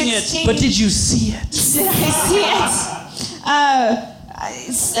watching 16. it, but did you see it? Did I see it?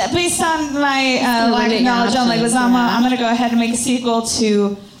 Based on my lack of limit your knowledge on options, Leguizamo, yeah. I'm going to go ahead and make a sequel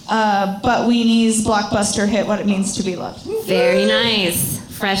to Butt Weenie's blockbuster hit, What It Means to Be Loved. Very nice.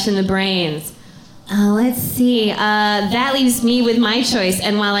 Fresh in the brains. Let's see. That leaves me with my choice.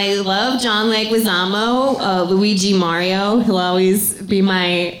 And while I love John Leguizamo, Luigi Mario, he'll always be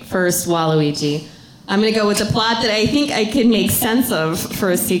my first Waluigi. I'm going to go with the plot that I think I could make sense of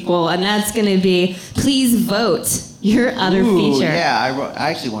for a sequel, and that's going to be Please Vote, your other feature. Yeah, I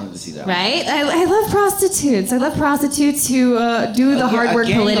actually wanted to see that. Right? I love prostitutes. I love prostitutes who do the hard work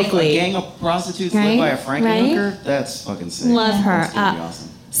politically. A gang of prostitutes Right? led by a Frankenhooker? Right? That's fucking sick. Love her. That's gonna be awesome.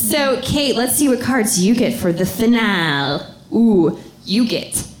 So, Kate, let's see what cards you get for the finale. Ooh, you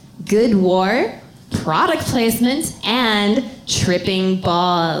get Good War, Product Placement, and Tripping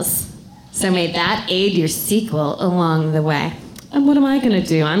Balls. So may that aid your sequel along the way. And what am I going to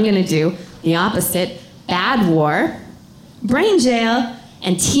do? I'm going to do the opposite. Bad War, Brain Jail,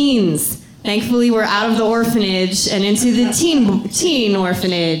 and Teens. Thankfully, we're out of the orphanage and into the teen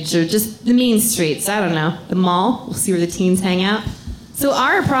orphanage, or just the mean streets. I don't know. The mall. We'll see where the teens hang out. So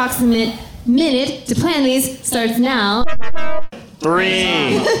our approximate minute to plan these starts now.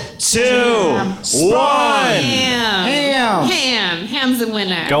 3, 2, 1. Ham. Ham's the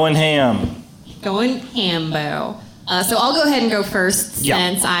winner. Going ham. Going Hambo. So I'll go ahead and go first Yeah.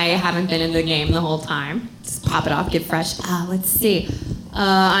 since I haven't been in the game the whole time. Just pop it off, get fresh. Let's see.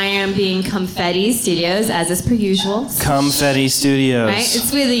 I am being Confetti Studios, as is per usual. Confetti Studios. Right?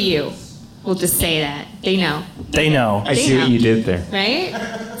 It's with a U. We'll just say that. They know. They know. I see what you did there. Right?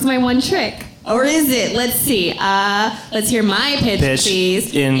 It's my one trick. Or is it? Let's see. Let's hear my pitch, Pitch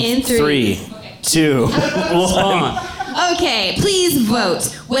please. in 3, 2, 1. Okay, please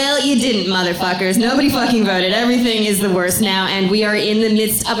vote. Well, you didn't, motherfuckers. Nobody fucking voted. Everything is the worst now, and we are in the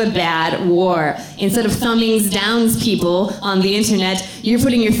midst of a bad war. Instead of thumbing downs people on the internet, you're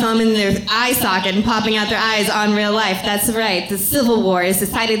putting your thumb in their eye socket and popping out their eyes on real life. That's right. The Civil War is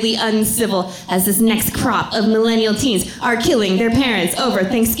decidedly uncivil as this next crop of millennial teens are killing their parents over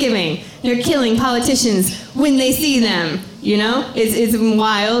Thanksgiving. They're killing politicians when they see them. You know, it's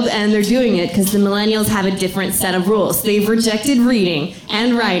wild, and they're doing it because the millennials have a different set of rules. They've rejected reading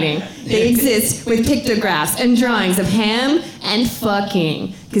and writing. They exist with pictographs and drawings of ham and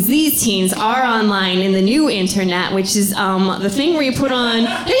fucking. Because these teens are online in the new internet, which is the thing where you put on.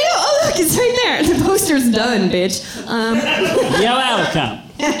 There you go. Oh, look, it's right there. The poster's done, bitch. You're welcome.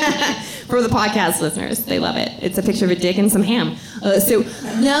 For the podcast listeners, they love it. It's a picture of a dick and some ham. So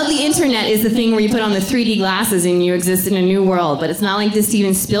now the internet is the thing where you put on the 3D glasses and you exist in a new world. But it's not like the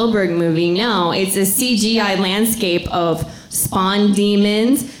Steven Spielberg movie. No, it's a CGI landscape of spawn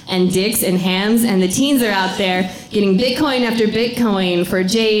demons and dicks and hams. And the teens are out there getting Bitcoin after Bitcoin for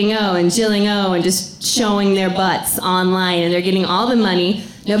J-ing O and jilling O and just showing their butts online. And they're getting all the money.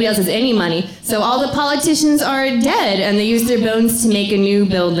 Nobody else has any money. So all the politicians are dead, and they use their bones to make a new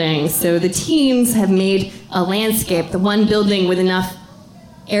building. So the teens have made a landscape, the one building with enough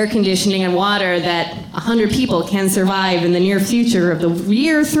air conditioning and water that 100 people can survive in the near future of the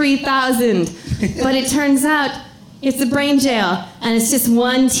year 3000. But it turns out it's a brain jail, and it's just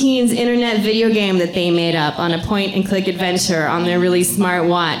one teen's internet video game that they made up on a point-and-click adventure on their really smart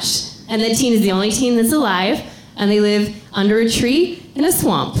watch. And that teen is the only teen that's alive, and they live under a tree in a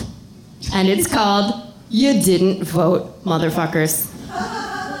swamp. And it's called You Didn't Vote, Motherfuckers.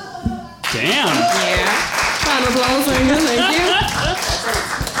 Damn. Yeah. Round of applause. Thank you.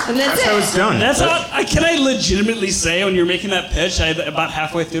 And that's how it. it's done. That's how. Can I legitimately say when you're making that pitch, about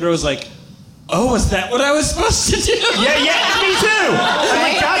halfway through, I was like, "Oh, is that what I was supposed to do?" Yeah, me too. I'm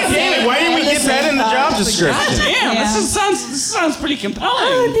like, God damn it! Why didn't we get that in the job description? God damn, this sounds pretty compelling.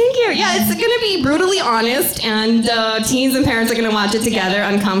 Oh, thank you. Yeah, it's going to be brutally honest, and teens and parents are going to watch it together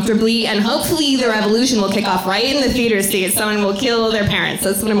uncomfortably, and hopefully the revolution will kick off right in the theater seat. Someone will kill their parents.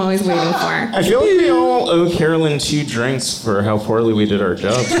 That's what I'm always waiting for. I feel like we all owe Carolyn 2 drinks for how poorly we did our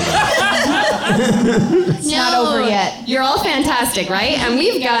job. It's not over yet. You're all fantastic, right? And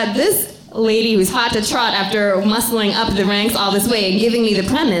we've got this lady who's hot to trot after muscling up the ranks all this way and giving me the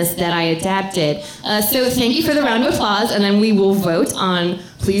premise that I adapted. So thank you for the round of applause, and then we will vote on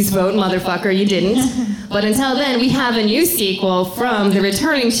Please Vote, Motherfucker, You Didn't. But until then, we have a new sequel from the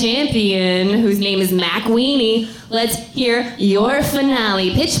returning champion, whose name is Mac Weenie. Let's hear your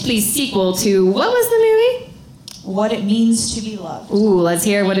finale. Pitch, please, sequel to, what was the movie? What It Means to Be Loved. Ooh, let's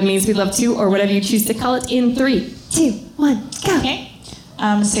hear What It Means to Be Loved 2, or whatever you choose to call it, in 3, 2, 1, go. Okay.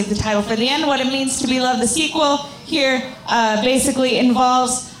 Save the title for the end. What It Means to Be Loved, the sequel here, basically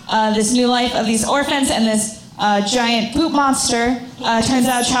involves this new life of these orphans and this giant poop monster. Turns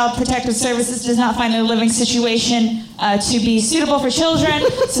out Child Protective Services does not find their living situation to be suitable for children,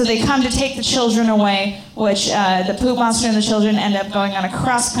 so they come to take the children away, which the poop monster and the children end up going on a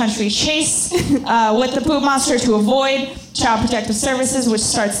cross-country chase with the poop monster to avoid Child Protective Services, which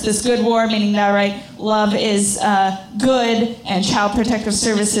starts this good war, meaning that, right, love is good and Child Protective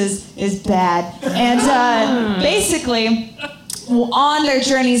Services is bad. And basically, on their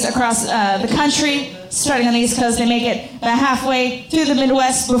journeys across the country, starting on the East Coast, they make it about halfway through the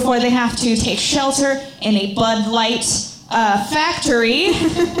Midwest before they have to take shelter in a Bud Light factory,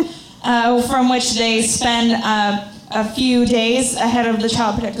 from which they spend a few days ahead of the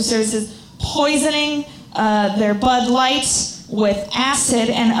Child Protective Services poisoning their Bud Light with acid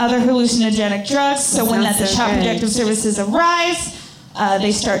and other hallucinogenic drugs. So when the Child Protective Services arrives,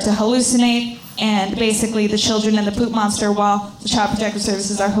 they start to hallucinate. And basically, the children and the poop monster, while the Child Protective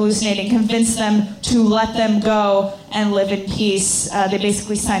Services are hallucinating, convince them to let them go and live in peace. They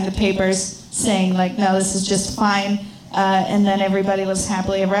basically sign the papers saying, like, no, this is just fine. And then everybody lives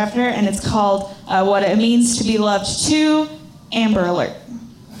happily ever after. And it's called What It Means to Be Loved 2, Amber Alert.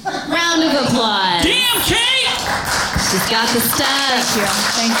 Round of applause. Damn, Kate! She's got the stuff.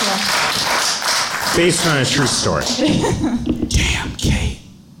 Thank you. Based on a true story. Damn, Kate.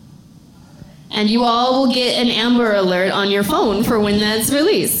 And you all will get an Amber Alert on your phone for when that's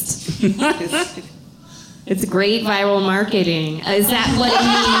released. It's great viral marketing. Is that what it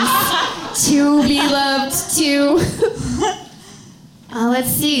means to be loved too? Let's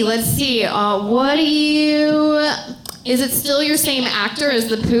see. What do you... Is it still your same actor as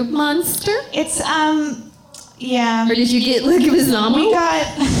the poop monster? It's, yeah. Or did you get like a zombie? We got...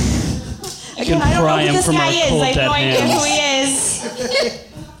 Again, I don't know who this guy is. I have no idea who he is.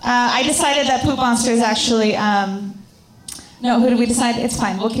 I decided that Poop Monster is actually, no, who did we decide? It's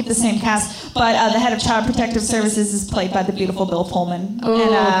fine, we'll keep the same cast. But the head of Child Protective Services is played by the beautiful Bill Pullman. Oh,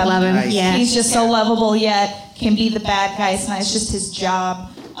 love him. Nice. Yeah. He's just so lovable, yet can be the bad guy. It's just his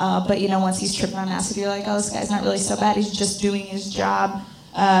job. But you know, once he's tripping on acid, you're like, oh, this guy's not really so bad. He's just doing his job.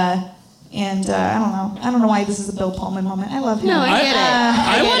 And I don't know why this is a Bill Pullman moment. I love him. No, I get it.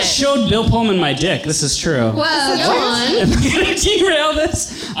 I once showed Bill Pullman my dick. This is true. Well, go on. Am I gonna derail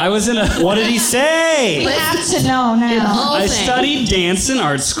this? I was in a. What did he say? You have to know now. whole I thing. studied dance in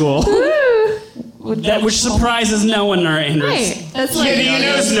art school. which surprises no one in our Andrews. Right. That's Yeah, like. you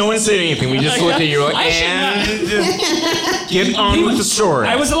notice no one said anything. We just looked at you like, I should and get on with the story.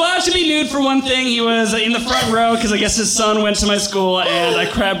 I was allowed to be nude for one thing. He was in the front row because I guess his son went to my school, and I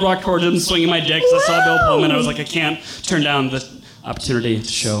crab walked towards him, swinging my dick. So I saw Bill Pullman. I was like, I can't turn down the opportunity to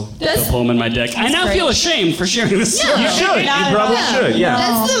show Bill Pullman my dick. I now feel ashamed for sharing this story. You should. You probably should. Yeah.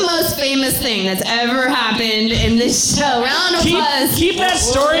 That's the most famous thing that's ever happened in this show. Round of applause. Keep that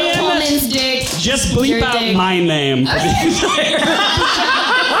story Bill in. Pullman's dick. Just bleep Your out dick. my name. For the entire.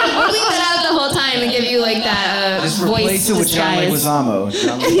 We'll leave it out the whole time and give you like that Just voice replace it with John disguise.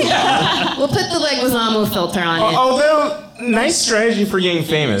 Leguizamo. We'll put the Leguizamo filter on it. Although, nice strategy for getting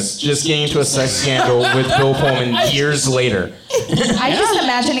famous, just getting into a sex scandal with Bill Pullman years later. I'm just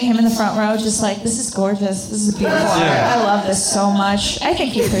imagining him in the front row, just like, this is gorgeous. This is beautiful. I love this so much. I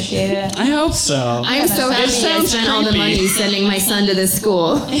think he appreciated it. I hope so. I'm so happy I sounds spent all the creepy. money sending my son to this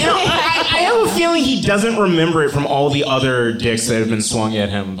school. You know, I have a feeling he doesn't remember it from all the other dicks that have been swung at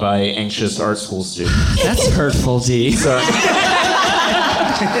him by anxious art school students. That's hurtful, D. So,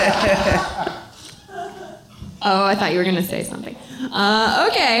 Oh, I thought you were going to say something.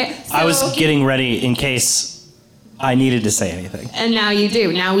 Okay. So, I was getting ready in case I needed to say anything. And now you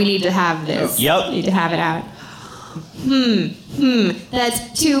do. Now we need to have this. Yep. We need to have it out.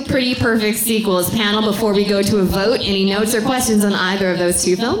 That's two pretty perfect sequels. Panel, before we go to a vote, any notes or questions on either of those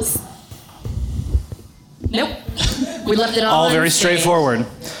two films? Nope. We left it all All very unscathed. straightforward.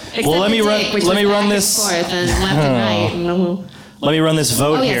 Except Well, let the me run. dick, which Let me was run back this. and forth and left and right. Let me run this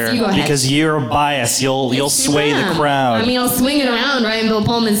vote Oh, yes, here you go ahead. because you're biased. You'll sway the crowd. I mean, I'll swing it around right in Bill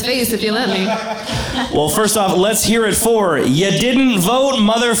Pullman's face if you let me. Well, first off, let's hear it for you didn't vote,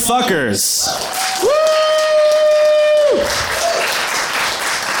 motherfuckers. Woo!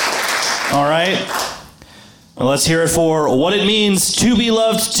 All right. Well, let's hear it for what it means to be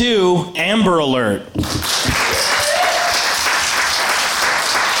loved too. Amber Alert.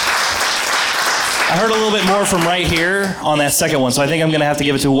 I heard a little bit more from right here on that second one, so I think I'm going to have to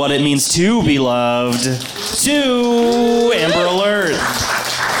give it to what it means to be loved to Amber Alert.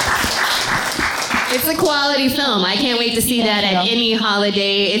 It's a quality film. I can't wait to see that at any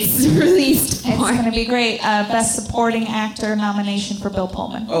holiday it's released It's for. going to be great. Best Supporting Actor nomination for Bill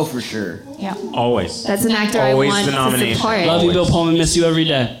Pullman. Oh, for sure. Yeah. always. That's an actor Always I want the to nomination. support. Love you, Bill Pullman. Miss you every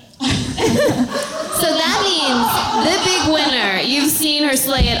day. So that means the big winner. You've seen her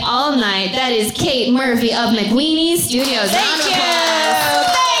slay it all night. That is Kate Murphy of McWeenie Studios. Thank you.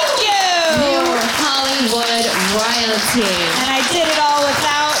 New Hollywood royalty. And I did it all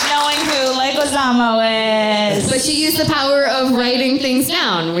without knowing who Leguizamo is. But she used the power of writing things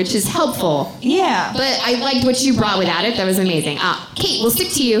down, which is helpful. Yeah. But I liked what you brought without it. That was amazing. Kate, we'll stick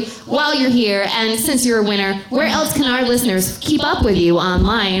to you while you're here. And since you're a winner, where else can our listeners keep up with you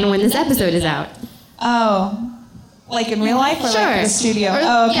online when this episode is out? Oh. Like in real life or like the studio? Or,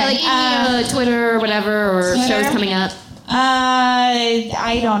 Oh, okay. Yeah, like any Twitter or whatever, or Twitter? shows coming up.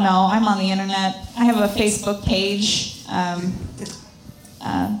 I don't know. I'm on the internet. I have a Facebook page that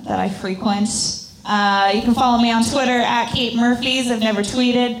I frequent. You can follow me on Twitter at Kate Murphys. I've never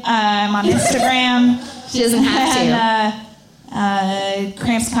tweeted. I'm on Instagram. She doesn't have to. And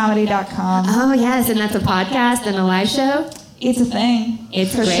crampscomedy.com. Oh, yes, and that's a podcast and a live show? It's a thing.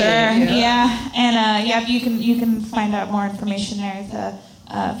 It's for great. sure. Yeah. And you can find out more information there at the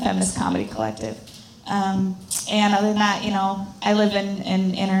Feminist Comedy Collective. And other than that, I live in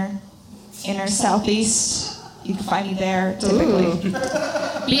inner southeast. You can find me there typically. Ooh.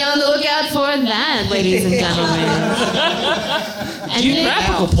 Be on the lookout for that, ladies and gentlemen. And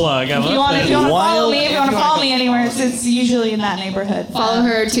Geographical plug. I If you love want that. to follow me anywhere, it's usually in that neighborhood. follow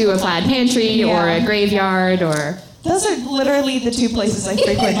her to a plaid pantry or a graveyard or... Those are literally the two places I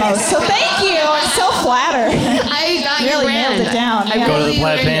frequent most. So thank you. I'm so flattered. I got your Really brand. nailed it down. I Yeah. Go to the really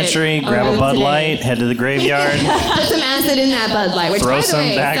Plaid learned it Pantry, grab a over Bud today. Light, head to the graveyard. Put some acid in that Bud Light, which, Throw by the some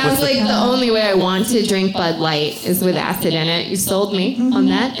way, back sounds with like the only way I want to drink Bud Light is with acid in it. You sold me on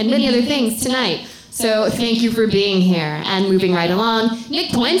that and many other things tonight. So thank you for being here. And moving right along,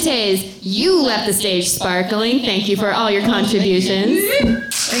 Nick Puentes, you left the stage sparkling. Thank you for all your contributions.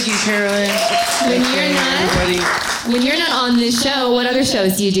 Thank you, Carolyn. When you're not on this show, what other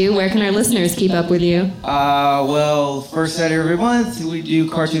shows do you do? Where can our listeners keep up with you? Well, first Saturday every month, we do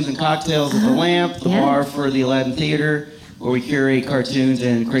cartoons and cocktails at the Lamp, the Yeah. bar for the Aladdin Theater, where we curate cartoons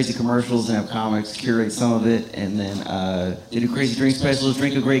and crazy commercials and have comics, curate some of it, and then they do crazy drink specials,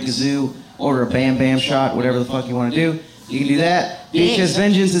 drink a great kazoo, order a Bam Bam shot, whatever the fuck you want to do. You can do that. VHS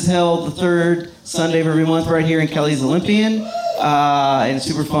Vengeance is held the third Sunday of every month right here in Kelly's Olympian, and it's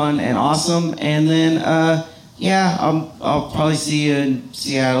super fun and awesome. And then, I'll probably see you in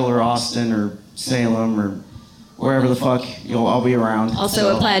Seattle or Austin or Salem, or wherever the fuck I'll be around.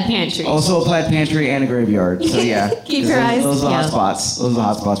 Also a plaid pantry. Also a plaid pantry and a graveyard. So yeah. Keep your eyes Those are the hot peeled. spots. Those are the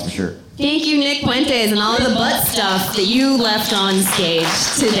hot spots for sure. Thank you, Nick Puentes, and all the butt stuff that you left on stage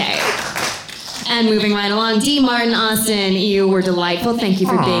today. And moving right along, D. Martin Austin, you were delightful. Thank you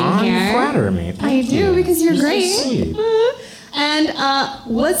for being here. You flatter me. I do, because you're great. So sweet. And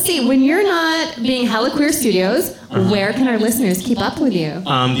let's see, when you're not being Hella Queer Studios, where can our listeners keep up with you?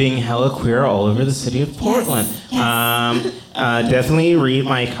 Being hella queer all over the city of Portland. Definitely read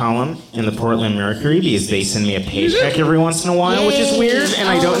my column in the Portland Mercury because they send me a paycheck every once in a while, which is weird, and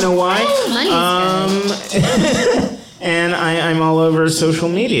I don't know why. Money's And I'm all over social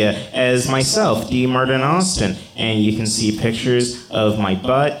media as myself, D. Martin Austin. And you can see pictures of my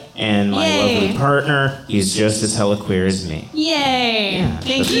butt and my lovely partner. He's just as hella queer as me. Yay! Yeah,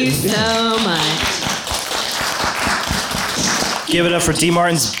 Thank you so much. Give it up for D.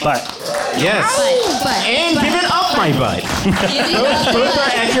 Martin's butt. Yes. But And give it up my butt. Both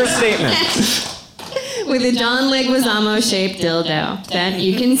are accurate statements. with a John Leguizamo shaped dildo that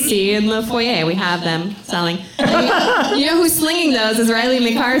you can see in the foyer. We have them selling. You know who's slinging those is Riley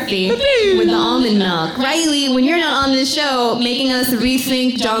McCarthy with the almond milk. Riley, when you're not on this show making us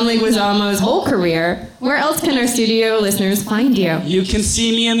rethink John Leguizamo's whole career, where else can our studio listeners find you? You can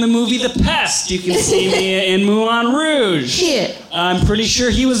see me in the movie The Pest. You can see me in Moulin Rouge. Shit. I'm pretty sure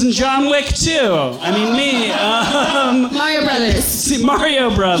he was in John Wick too. I mean, me. Mario Brothers.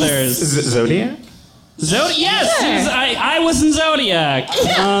 Mario Brothers. Zodiac? Zodiac? Yes, Sure. I was in Zodiac.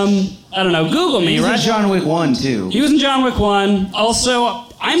 I don't know. Google me, He's right? in John Wick 1 too. He was in John Wick 1. Also,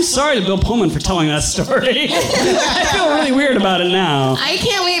 I'm sorry to Bill Pullman for telling that story. I feel really weird about it now. I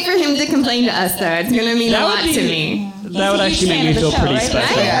can't wait for him to complain to us, though. It's going to mean a lot to me. That would actually make me feel pretty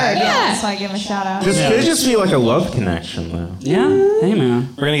special. Right? Yeah, Yeah. that's why I give him a shout out. This could just be like a love connection, though. Yeah? Hey, man.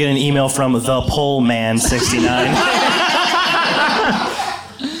 We're going to get an email from the Poleman69.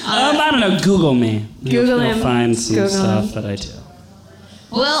 I don't know. Google me. Google You'll him. find some Google stuff him. that I do.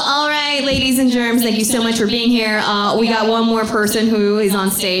 Well, all right, ladies and germs, thank you so much for being here. We got one more person who is on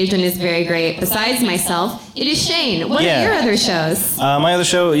stage and is very great. Besides myself, it is Shane. What are your other shows? My other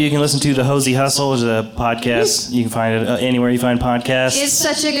show, you can listen to The Hosey Hustle, which is a podcast. You can find it anywhere you find podcasts. It's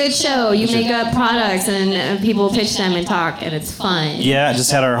such a good show. You make up products and people pitch them and talk, and it's fun. Yeah,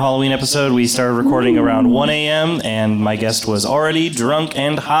 just had our Halloween episode. We started recording around 1 a.m., and my guest was already drunk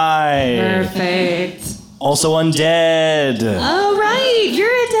and high. Perfect. Also undead. Oh, right. You're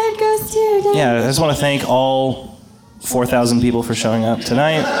a dead ghost, too. Dead. Yeah, I just want to thank all 4,000 people for showing up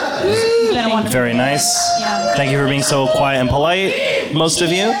tonight. It's been a wonderful. Very nice. Yeah. Thank you for being so quiet and polite, most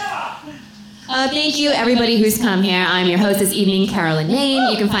of you. Thank you, everybody who's come here. I'm your host this evening, Carolyn Main.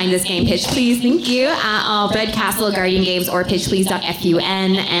 You can find this game, Pitch Please, thank you, at Bread Castle, Guardian Games, or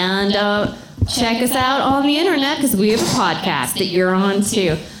pitchplease.fun. And check us out on the internet, because we have a podcast that you're on,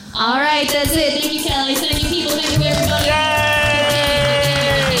 too. All right, that's it. Thank you, Kelly. Thank you, people. Thank you, everybody.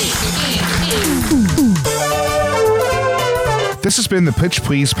 This has been the Pitch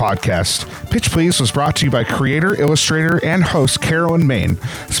Please podcast. Pitch Please was brought to you by creator, illustrator, and host Carolyn Main.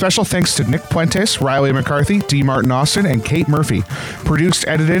 Special thanks to Nick Puentes, Riley McCarthy, D. Martin Austin, and Kate Murphy. Produced,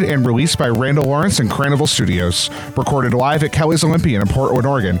 edited, and released by Randall Lawrence and Carnival Studios. Recorded live at Kelly's Olympian in Portland,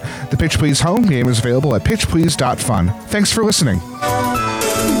 Oregon. The Pitch Please home game is available at pitchplease.fun. Thanks for listening.